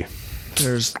movie?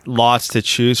 There's lots to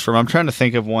choose from. I'm trying to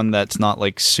think of one that's not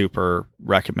like super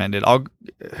recommended. I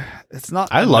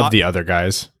love The Other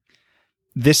Guys.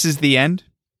 This Is the End.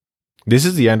 This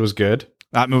Is the End was good.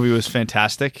 That movie was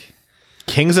fantastic.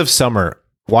 Kings of Summer.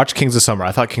 Watch Kings of Summer.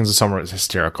 I thought Kings of Summer was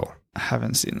hysterical. I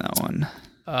haven't seen that one.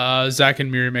 Zach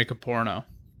and Miri Make a Porno.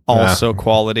 Also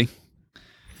quality.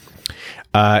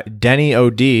 Denny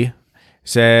OD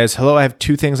says, hello, I have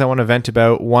 2 things I want to vent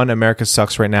about. 1, America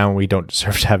sucks right now and we don't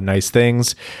deserve to have nice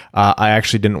things. I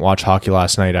actually didn't watch hockey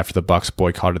last night after the Bucks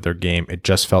boycotted their game. It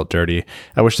just felt dirty.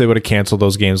 I wish they would have canceled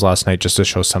those games last night just to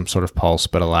show some sort of pulse,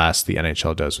 but alas, the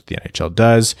NHL does what the NHL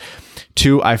does.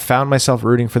 2, I found myself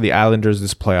rooting for the Islanders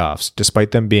this playoffs.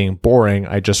 Despite them being boring,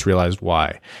 I just realized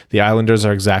why. The Islanders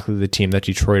are exactly the team that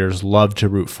Detroiters love to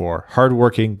root for.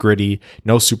 Hardworking, gritty,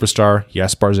 no superstar.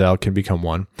 Yes, Barzal can become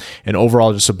one. And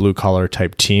overall, just a blue-collar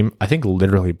type team. I think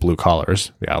literally blue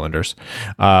collars, the Islanders.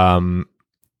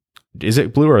 Is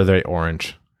it blue or are they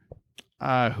orange?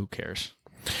 Who cares?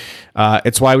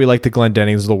 It's why we like the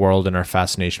Glendennings of the world and our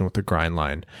fascination with the grind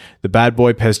line. The bad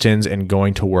boy Pistons and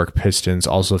going to work Pistons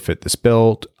also fit this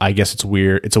build. I guess it's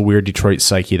weird. It's a weird Detroit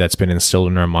psyche that's been instilled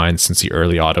in our minds since the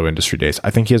early auto industry days. I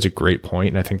think he has a great point,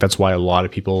 and I think that's why a lot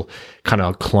of people kind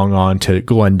of clung on to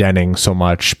Glendenning so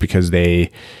much, because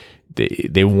they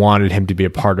wanted him to be a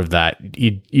part of that,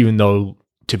 even though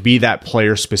to be that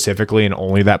player specifically and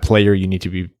only that player, you need to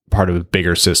be part of a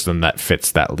bigger system that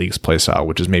fits that league's play style,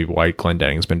 which is maybe why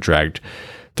Glendenning has been dragged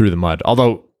through the mud.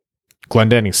 Although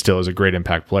Glendenning still is a great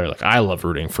impact player. Like, I love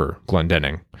rooting for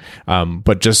Glendenning.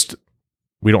 But just,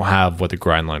 we don't have what the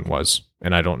grind line was.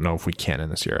 And I don't know if we can in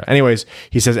this era. Anyways,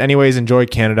 he says, enjoy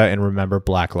Canada and remember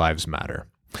Black Lives Matter.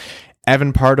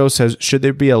 Evan Pardo says, should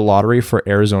there be a lottery for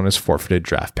Arizona's forfeited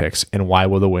draft picks? And why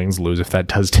will the Wings lose if that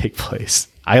does take place?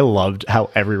 I loved how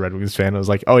every Red Wings fan was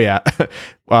like, oh yeah,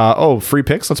 free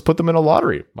picks, let's put them in a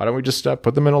lottery. Why don't we just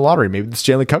put them in a lottery? Maybe the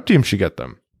Stanley Cup team should get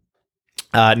them.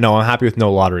 No, I'm happy with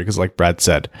no lottery because, like Brad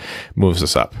said, moves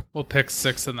us up. We'll pick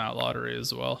 6 in that lottery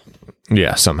as well.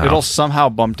 Yeah, somehow. It'll somehow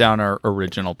bump down our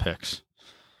original picks.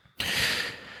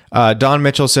 Don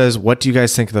Mitchell says, what do you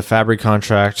guys think of the Fabbri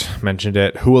contract? Mentioned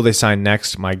it. Who will they sign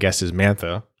next? My guess is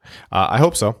Mantha. I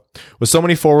hope so. With so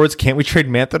many forwards, can't we trade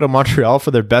Mantha to Montreal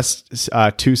for their best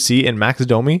 2C and Max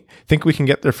Domi? Think we can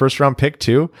get their first round pick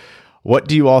too? What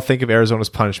do you all think of Arizona's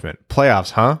punishment?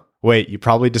 Playoffs, huh? Wait, you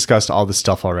probably discussed all this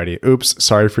stuff already. Oops,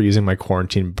 sorry for using my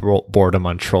quarantine boredom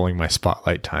on trolling my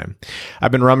spotlight time.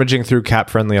 I've been rummaging through Cap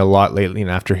Friendly a lot lately,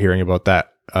 and after hearing about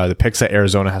that, the picks that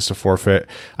Arizona has to forfeit,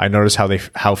 I noticed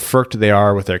how fricked they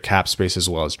are with their cap space as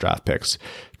well as draft picks.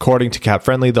 According to Cap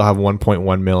Friendly, they'll have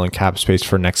 1.1 mil in cap space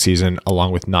for next season,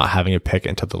 along with not having a pick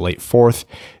until the late 4th.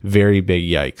 Very big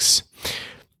yikes.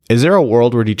 Is there a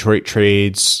world where Detroit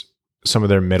trades some of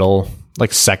their middle,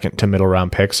 like second to middle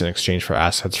round picks in exchange for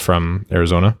assets from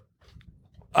Arizona?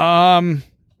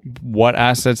 What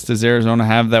assets does Arizona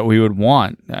have that we would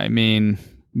want? I mean,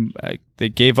 they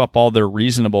gave up all their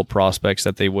reasonable prospects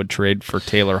that they would trade for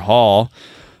Taylor Hall.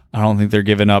 I don't think they're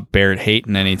giving up Barrett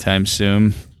Hayton anytime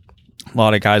soon. A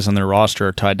lot of guys on their roster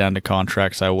are tied down to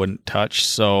contracts I wouldn't touch,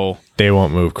 so they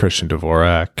won't move Christian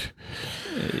Dvorak.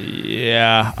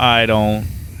 Yeah, I don't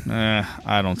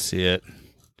see it.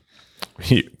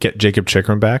 You get Jacob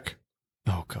Chikrin back?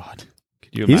 Oh God,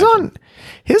 could you imagine? He's on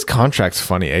his contract's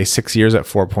funny, 6 years at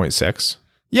 4.6.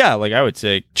 Yeah, like I would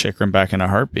say Chikrin back in a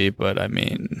heartbeat, but I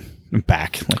mean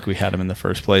back like we had him in the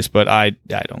first place. But I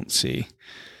don't see.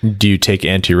 Do you take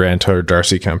Antti Ranta or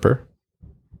Darcy Kemper?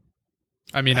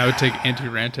 I mean, I would take Antti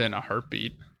Ranta in a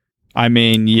heartbeat. I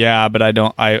mean, yeah, but I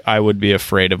don't. I would be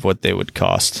afraid of what they would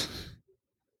cost.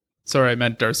 Sorry, I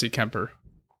meant Darcy Kemper.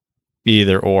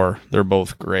 Either or, they're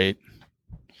both great.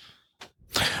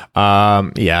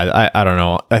 Yeah, I don't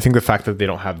know. I think the fact that they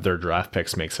don't have their draft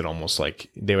picks makes it almost like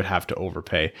they would have to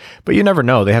overpay. But you never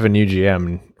know. They have a new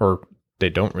GM, or they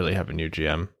don't really have a new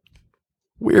GM.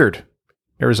 Weird.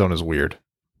 Arizona's weird.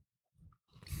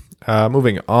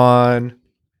 Moving on.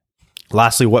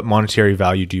 Lastly, what monetary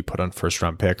value do you put on first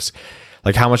round picks?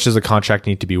 Like, how much does a contract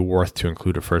need to be worth to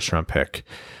include a first round pick?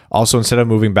 Also, instead of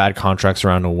moving bad contracts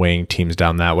around and weighing teams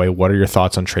down that way, what are your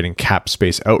thoughts on trading cap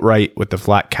space outright with the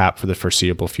flat cap for the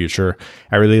foreseeable future?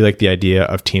 I really like the idea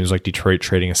of teams like Detroit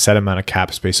trading a set amount of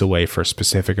cap space away for a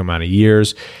specific amount of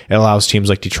years. It allows teams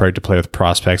like Detroit to play with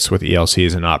prospects with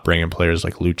ELCs and not bring in players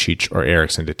like Lucic or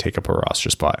Eriksson to take up a roster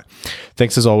spot.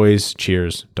 Thanks as always.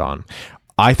 Cheers, Don.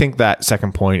 I think that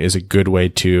second point is a good way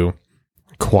to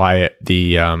quiet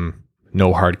the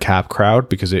no hard cap crowd,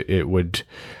 because it would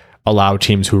allow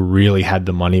teams who really had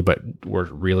the money but were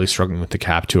really struggling with the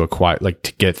cap to acquire, like,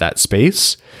 to get that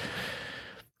space.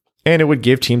 And it would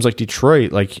give teams like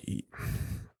Detroit, like,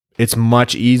 it's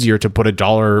much easier to put a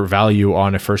dollar value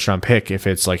on a first round pick if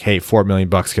it's like, hey, $4 million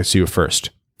gets you a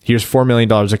first. Here's $4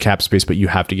 million of cap space, but you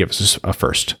have to give us a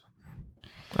first.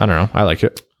 I don't know. I like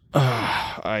it.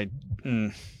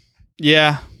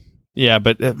 Yeah,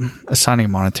 but assigning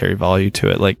monetary value to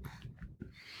it, like,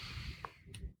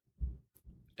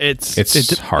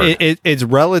 it's hard. It's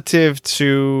relative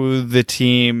to the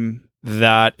team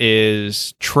that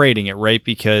is trading it, right?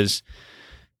 Because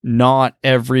not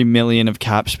every million of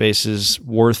cap space is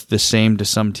worth the same to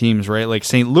some teams, right? Like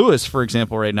St. Louis, for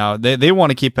example, right now, they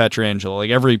want to keep Pietrangelo. Like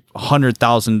every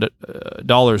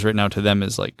 $100,000 right now to them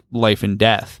is like life and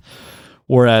death.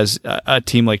 Whereas a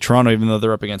team like Toronto, even though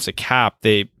they're up against a cap,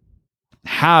 they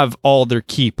have all their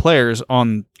key players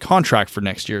on contract for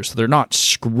next year. So they're not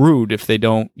screwed if they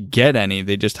don't get any.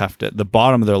 They just have to, the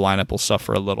bottom of their lineup will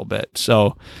suffer a little bit.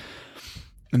 So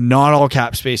not all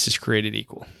cap space is created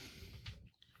equal.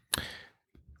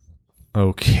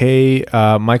 Okay.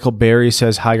 Michael Barry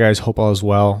says, hi guys, hope all is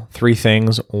well. 3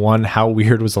 things. 1, how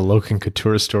weird was the Logan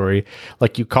Couture story?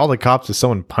 Like, you call the cops if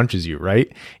someone punches you,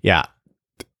 right? Yeah.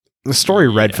 The story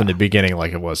read from the beginning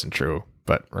like it wasn't true,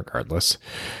 but regardless.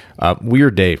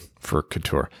 Weird day for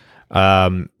Couture.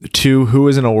 2, who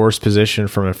is in a worse position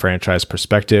from a franchise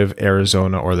perspective,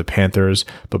 Arizona or the Panthers?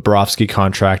 Bobrovsky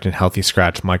contract and healthy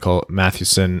scratch Michael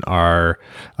Mathewson are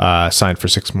signed for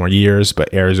 6 more years,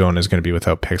 but Arizona is going to be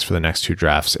without picks for the next 2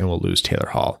 drafts and will lose Taylor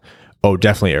Hall. Oh,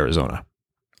 definitely Arizona.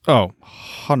 Oh,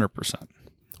 100%.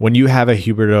 When you have a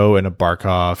Huberdeau and a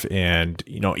Barkov and,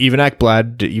 even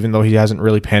Ekblad, even though he hasn't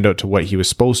really panned out to what he was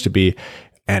supposed to be,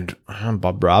 and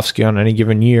Bobrovsky on any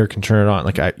given year can turn it on.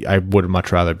 Like, I would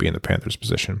much rather be in the Panthers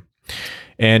position.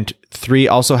 And 3,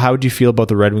 also, how would you feel about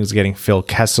the Red Wings getting Phil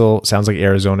Kessel? Sounds like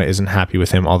Arizona isn't happy with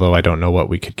him, although I don't know what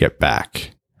we could get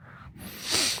back.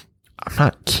 I'm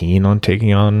not keen on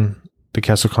taking on the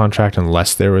Kessel contract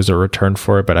unless there was a return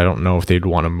for it, but I don't know if they'd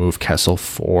want to move Kessel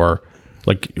for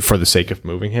the sake of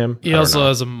moving him. He also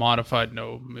has a modified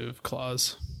no move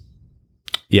clause.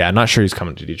 Yeah, I'm not sure he's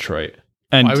coming to Detroit.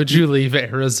 And why would you leave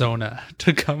Arizona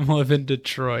to come live in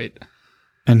Detroit?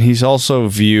 And he's also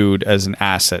viewed as an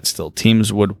asset still.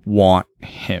 Teams would want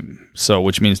him. So,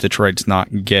 which means Detroit's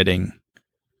not getting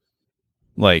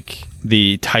like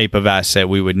the type of asset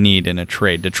we would need in a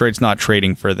trade. Detroit's not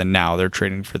trading for the now, they're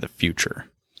trading for the future.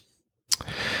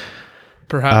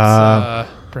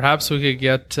 Perhaps we could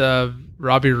get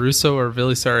Robbie Russo or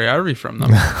Vili Sariarvi from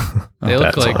them. They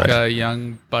look like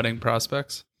young budding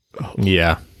prospects.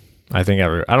 Yeah. I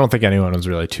don't think anyone was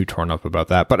really too torn up about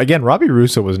that. But again, Robbie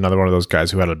Russo was another one of those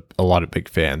guys who had a lot of big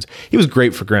fans. He was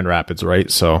great for Grand Rapids, right?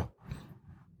 So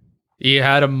he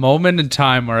had a moment in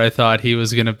time where I thought he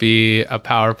was going to be a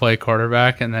power play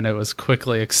quarterback, and then it was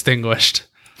quickly extinguished.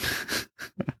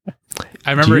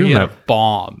 I remember he had a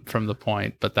bomb from the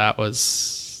point, but that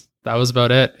was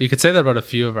about it. You could say that about a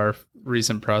few of our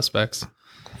recent prospects.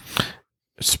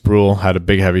 Sproul had a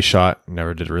big heavy shot,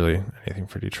 never did really anything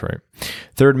for Detroit.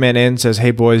 Third man in says, hey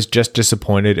boys, just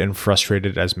disappointed and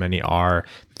frustrated as many are.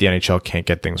 The NHL can't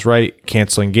get things right.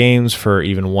 Canceling games for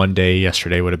even one day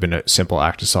yesterday would have been a simple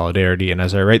act of solidarity. And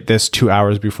as I write this, 2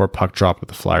 hours before puck drop with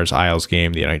the Flyers Isles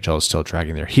game, the NHL is still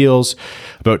dragging their heels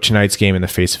about tonight's game in the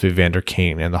face of Evander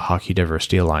Kane, and the Hockey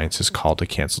Diversity Alliance is called to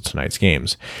cancel tonight's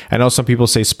games. I know some people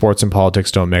say sports and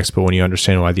politics don't mix, but when you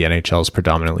understand why the NHL is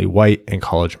predominantly white and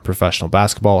college and professional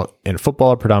basketball and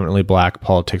football are predominantly black,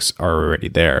 politics are already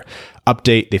there.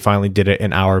 Update, they finally did it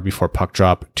an hour before puck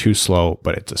drop. Too slow,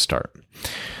 but it's a start.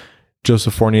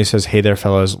 Joseph Fournier says, hey there,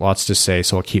 fellas. Lots to say,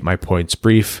 so I'll keep my points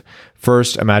brief.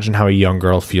 First, imagine how a young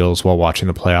girl feels while watching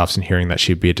the playoffs and hearing that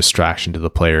she'd be a distraction to the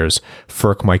players.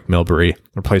 Firk Mike Milbury,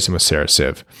 replace him with Sarah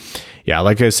Siv. Yeah,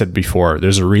 like I said before,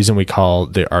 there's a reason we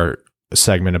call our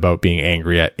segment about being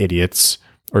angry at idiots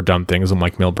or dumb things a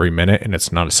Mike Milbury minute, and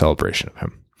it's not a celebration of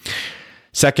him.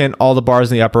 Second, all the bars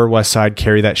in the Upper West Side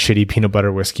carry that shitty peanut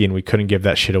butter whiskey, and we couldn't give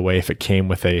that shit away if it came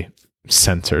with a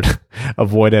censored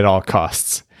avoid at all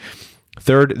costs.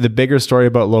 Third, the bigger story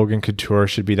about Logan Couture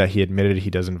should be that he admitted he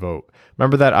doesn't vote.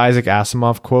 Remember that Isaac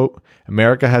Asimov quote?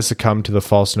 America has succumbed to the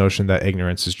false notion that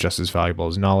ignorance is just as valuable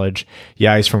as knowledge.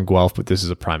 Yeah, he's from Guelph, but this is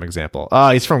a prime example.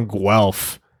 He's from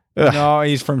Guelph. Ugh. No,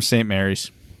 he's from St.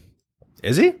 Mary's.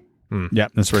 Is he? Yeah,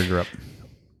 that's where he grew up.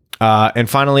 And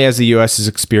finally, as the U.S. is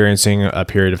experiencing a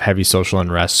period of heavy social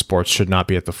unrest, sports should not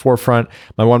be at the forefront.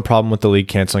 My one problem with the league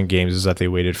canceling games is that they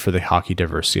waited for the Hockey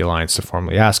Diversity Alliance to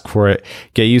formally ask for it.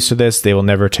 Get used to this. They will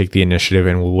never take the initiative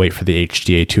and will wait for the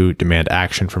HDA to demand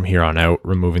action from here on out,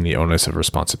 removing the onus of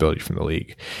responsibility from the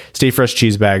league. Stay fresh,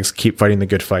 cheese bags. Keep fighting the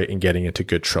good fight and getting into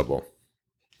good trouble.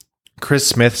 Chris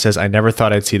Smith says, I never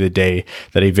thought I'd see the day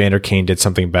that Evander Kane did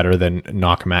something better than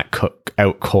knock him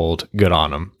out cold. Good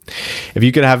on him. If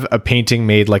you could have a painting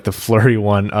made like the Fleury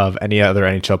one of any other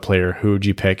NHL player, who would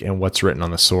you pick and what's written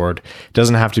on the sword? It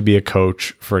doesn't have to be a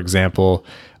coach. For example,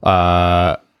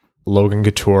 Logan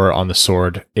Couture on the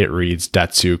sword, it reads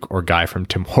Datsuk or Guy from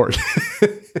Tim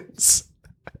Hortons.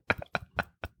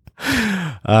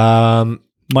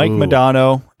 Mike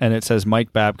Madano, and it says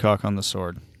Mike Babcock on the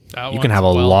sword. You can have a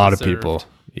lot of people.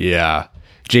 Yeah.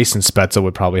 Jason Spezza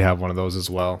would probably have one of those as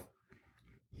well.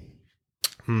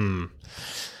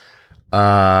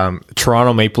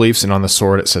 Toronto Maple Leafs, and on the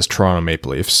sword it says Toronto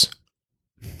Maple Leafs.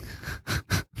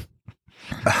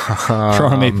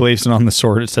 Toronto Maple Leafs, and on the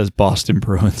sword it says Boston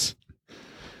Bruins.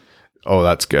 Oh,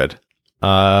 that's good.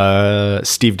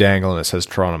 Steve Dangle, and it says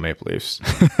Toronto Maple Leafs.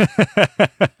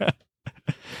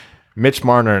 Mitch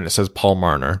Marner, and it says Paul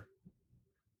Marner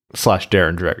 /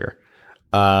 Darren Dreger.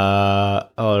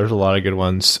 There's a lot of good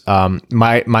ones.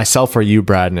 Myself or you,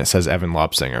 Brad, and it says Evan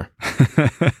Lobsinger.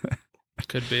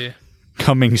 Could be.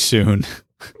 Coming soon.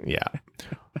 Yeah.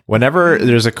 Whenever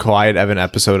there's a Quiet Evan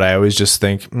episode, I always just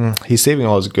think he's saving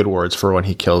all his good words for when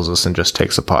he kills us and just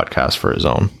takes a podcast for his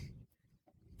own.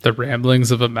 The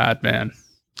ramblings of a madman.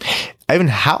 Evan,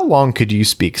 how long could you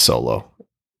speak solo?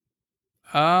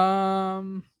 Yeah,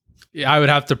 I would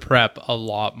have to prep a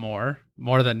lot more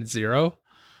than 0.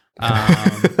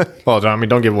 Well, I mean,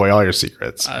 don't give away all your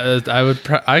secrets.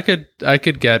 I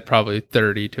could get probably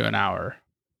 30 to an hour.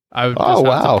 I would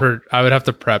I would have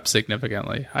to prep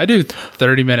significantly. I do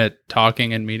 30-minute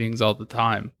talking in meetings all the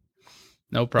time.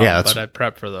 No problem, but I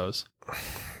prep for those.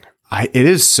 It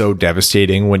is so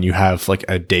devastating when you have like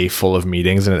a day full of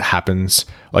meetings and it happens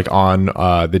like on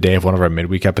the day of one of our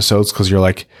midweek episodes, because you're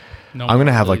like, I'm going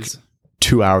to have like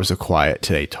 2 hours of quiet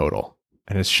today total.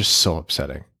 And it's just so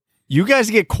upsetting. You guys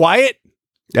get quiet?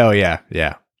 Oh, yeah.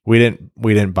 Yeah. We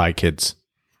didn't buy kids.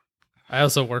 I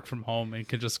also work from home and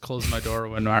can just close my door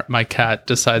when my cat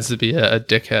decides to be a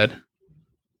dickhead.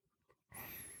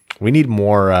 We need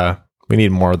more of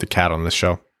the cat on this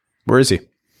show. Where is he?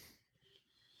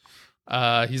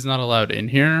 He's not allowed in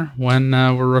here when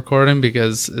we're recording,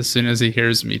 because as soon as he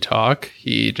hears me talk,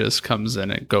 he just comes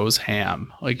in and goes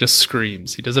ham, like just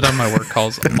screams. He does it on my work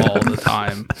calls all the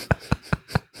time.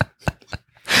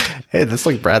 Hey, that's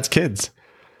like Brad's kids.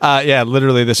 Yeah,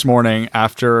 literally this morning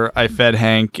after I fed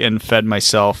Hank and fed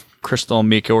myself, Crystal and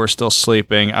Mika were still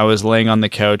sleeping. I was laying on the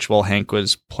couch while Hank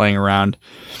was playing around.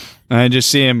 And I just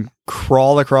see him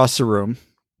crawl across the room,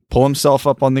 pull himself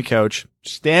up on the couch,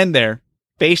 stand there,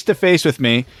 face to face with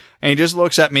me, and he just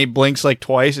looks at me, blinks like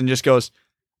twice, and just goes,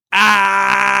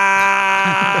 ah!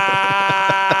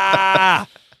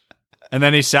 And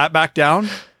then he sat back down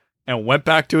and went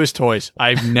back to his toys.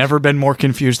 I've never been more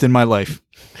confused in my life.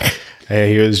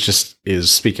 Hey, he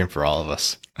is speaking for all of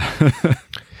us.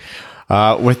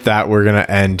 With that, we're going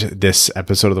to end this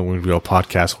episode of the Wound Wheel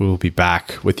podcast. We will be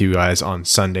back with you guys on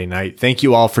Sunday night. Thank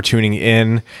you all for tuning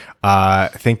in.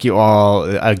 Thank you all.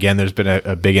 Again, there's been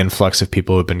a big influx of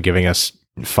people who have been giving us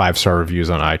 5-star reviews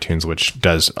on iTunes, which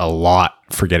does a lot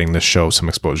for getting this show some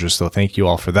exposure. So thank you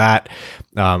all for that.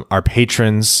 Our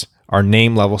patrons, our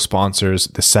name level sponsors,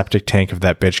 the septic tank of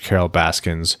that bitch, Carol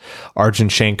Baskins, Arjun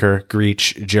Shanker,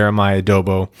 Greach, Jeremiah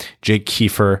Dobo, Jake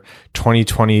Kiefer,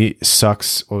 2020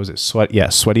 Sucks, what was it?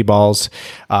 Sweaty Balls,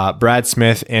 Brad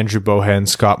Smith, Andrew Bohen,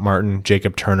 Scott Martin,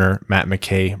 Jacob Turner, Matt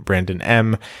McKay, Brandon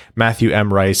M, Matthew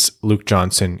M. Rice, Luke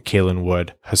Johnson, Kaylin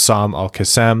Wood, Hassam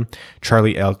Al-Qassem,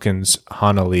 Charlie Elkins,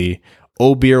 Hana Lee,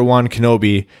 Obi-Wan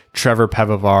Kenobi, Trevor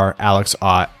Pevavar, Alex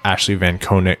Ott, Ashley Van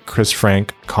Konik, Chris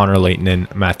Frank, Connor Leighton,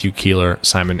 Matthew Keeler,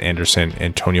 Simon Anderson,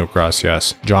 Antonio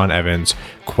Gracias, John Evans,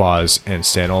 Quaz, and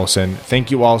Stan Olsen. Thank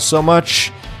you all so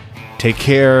much. Take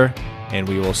care, and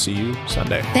we will see you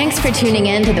Sunday. Thanks for tuning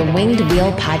in to the Winged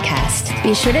Wheel Podcast.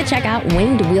 Be sure to check out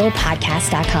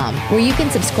wingedwheelpodcast.com, where you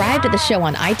can subscribe to the show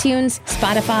on iTunes,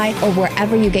 Spotify, or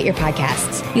wherever you get your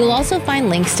podcasts. You'll also find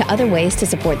links to other ways to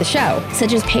support the show,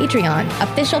 such as Patreon,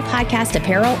 official podcast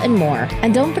apparel, and more.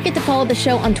 And don't forget to follow the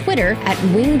show on Twitter at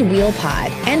Winged Wheel Pod.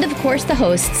 And of course, the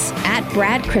hosts at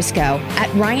Brad Crisco,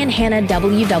 at Ryan Hanna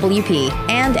WWP,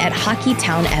 and at Hockey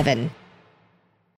Town Evan.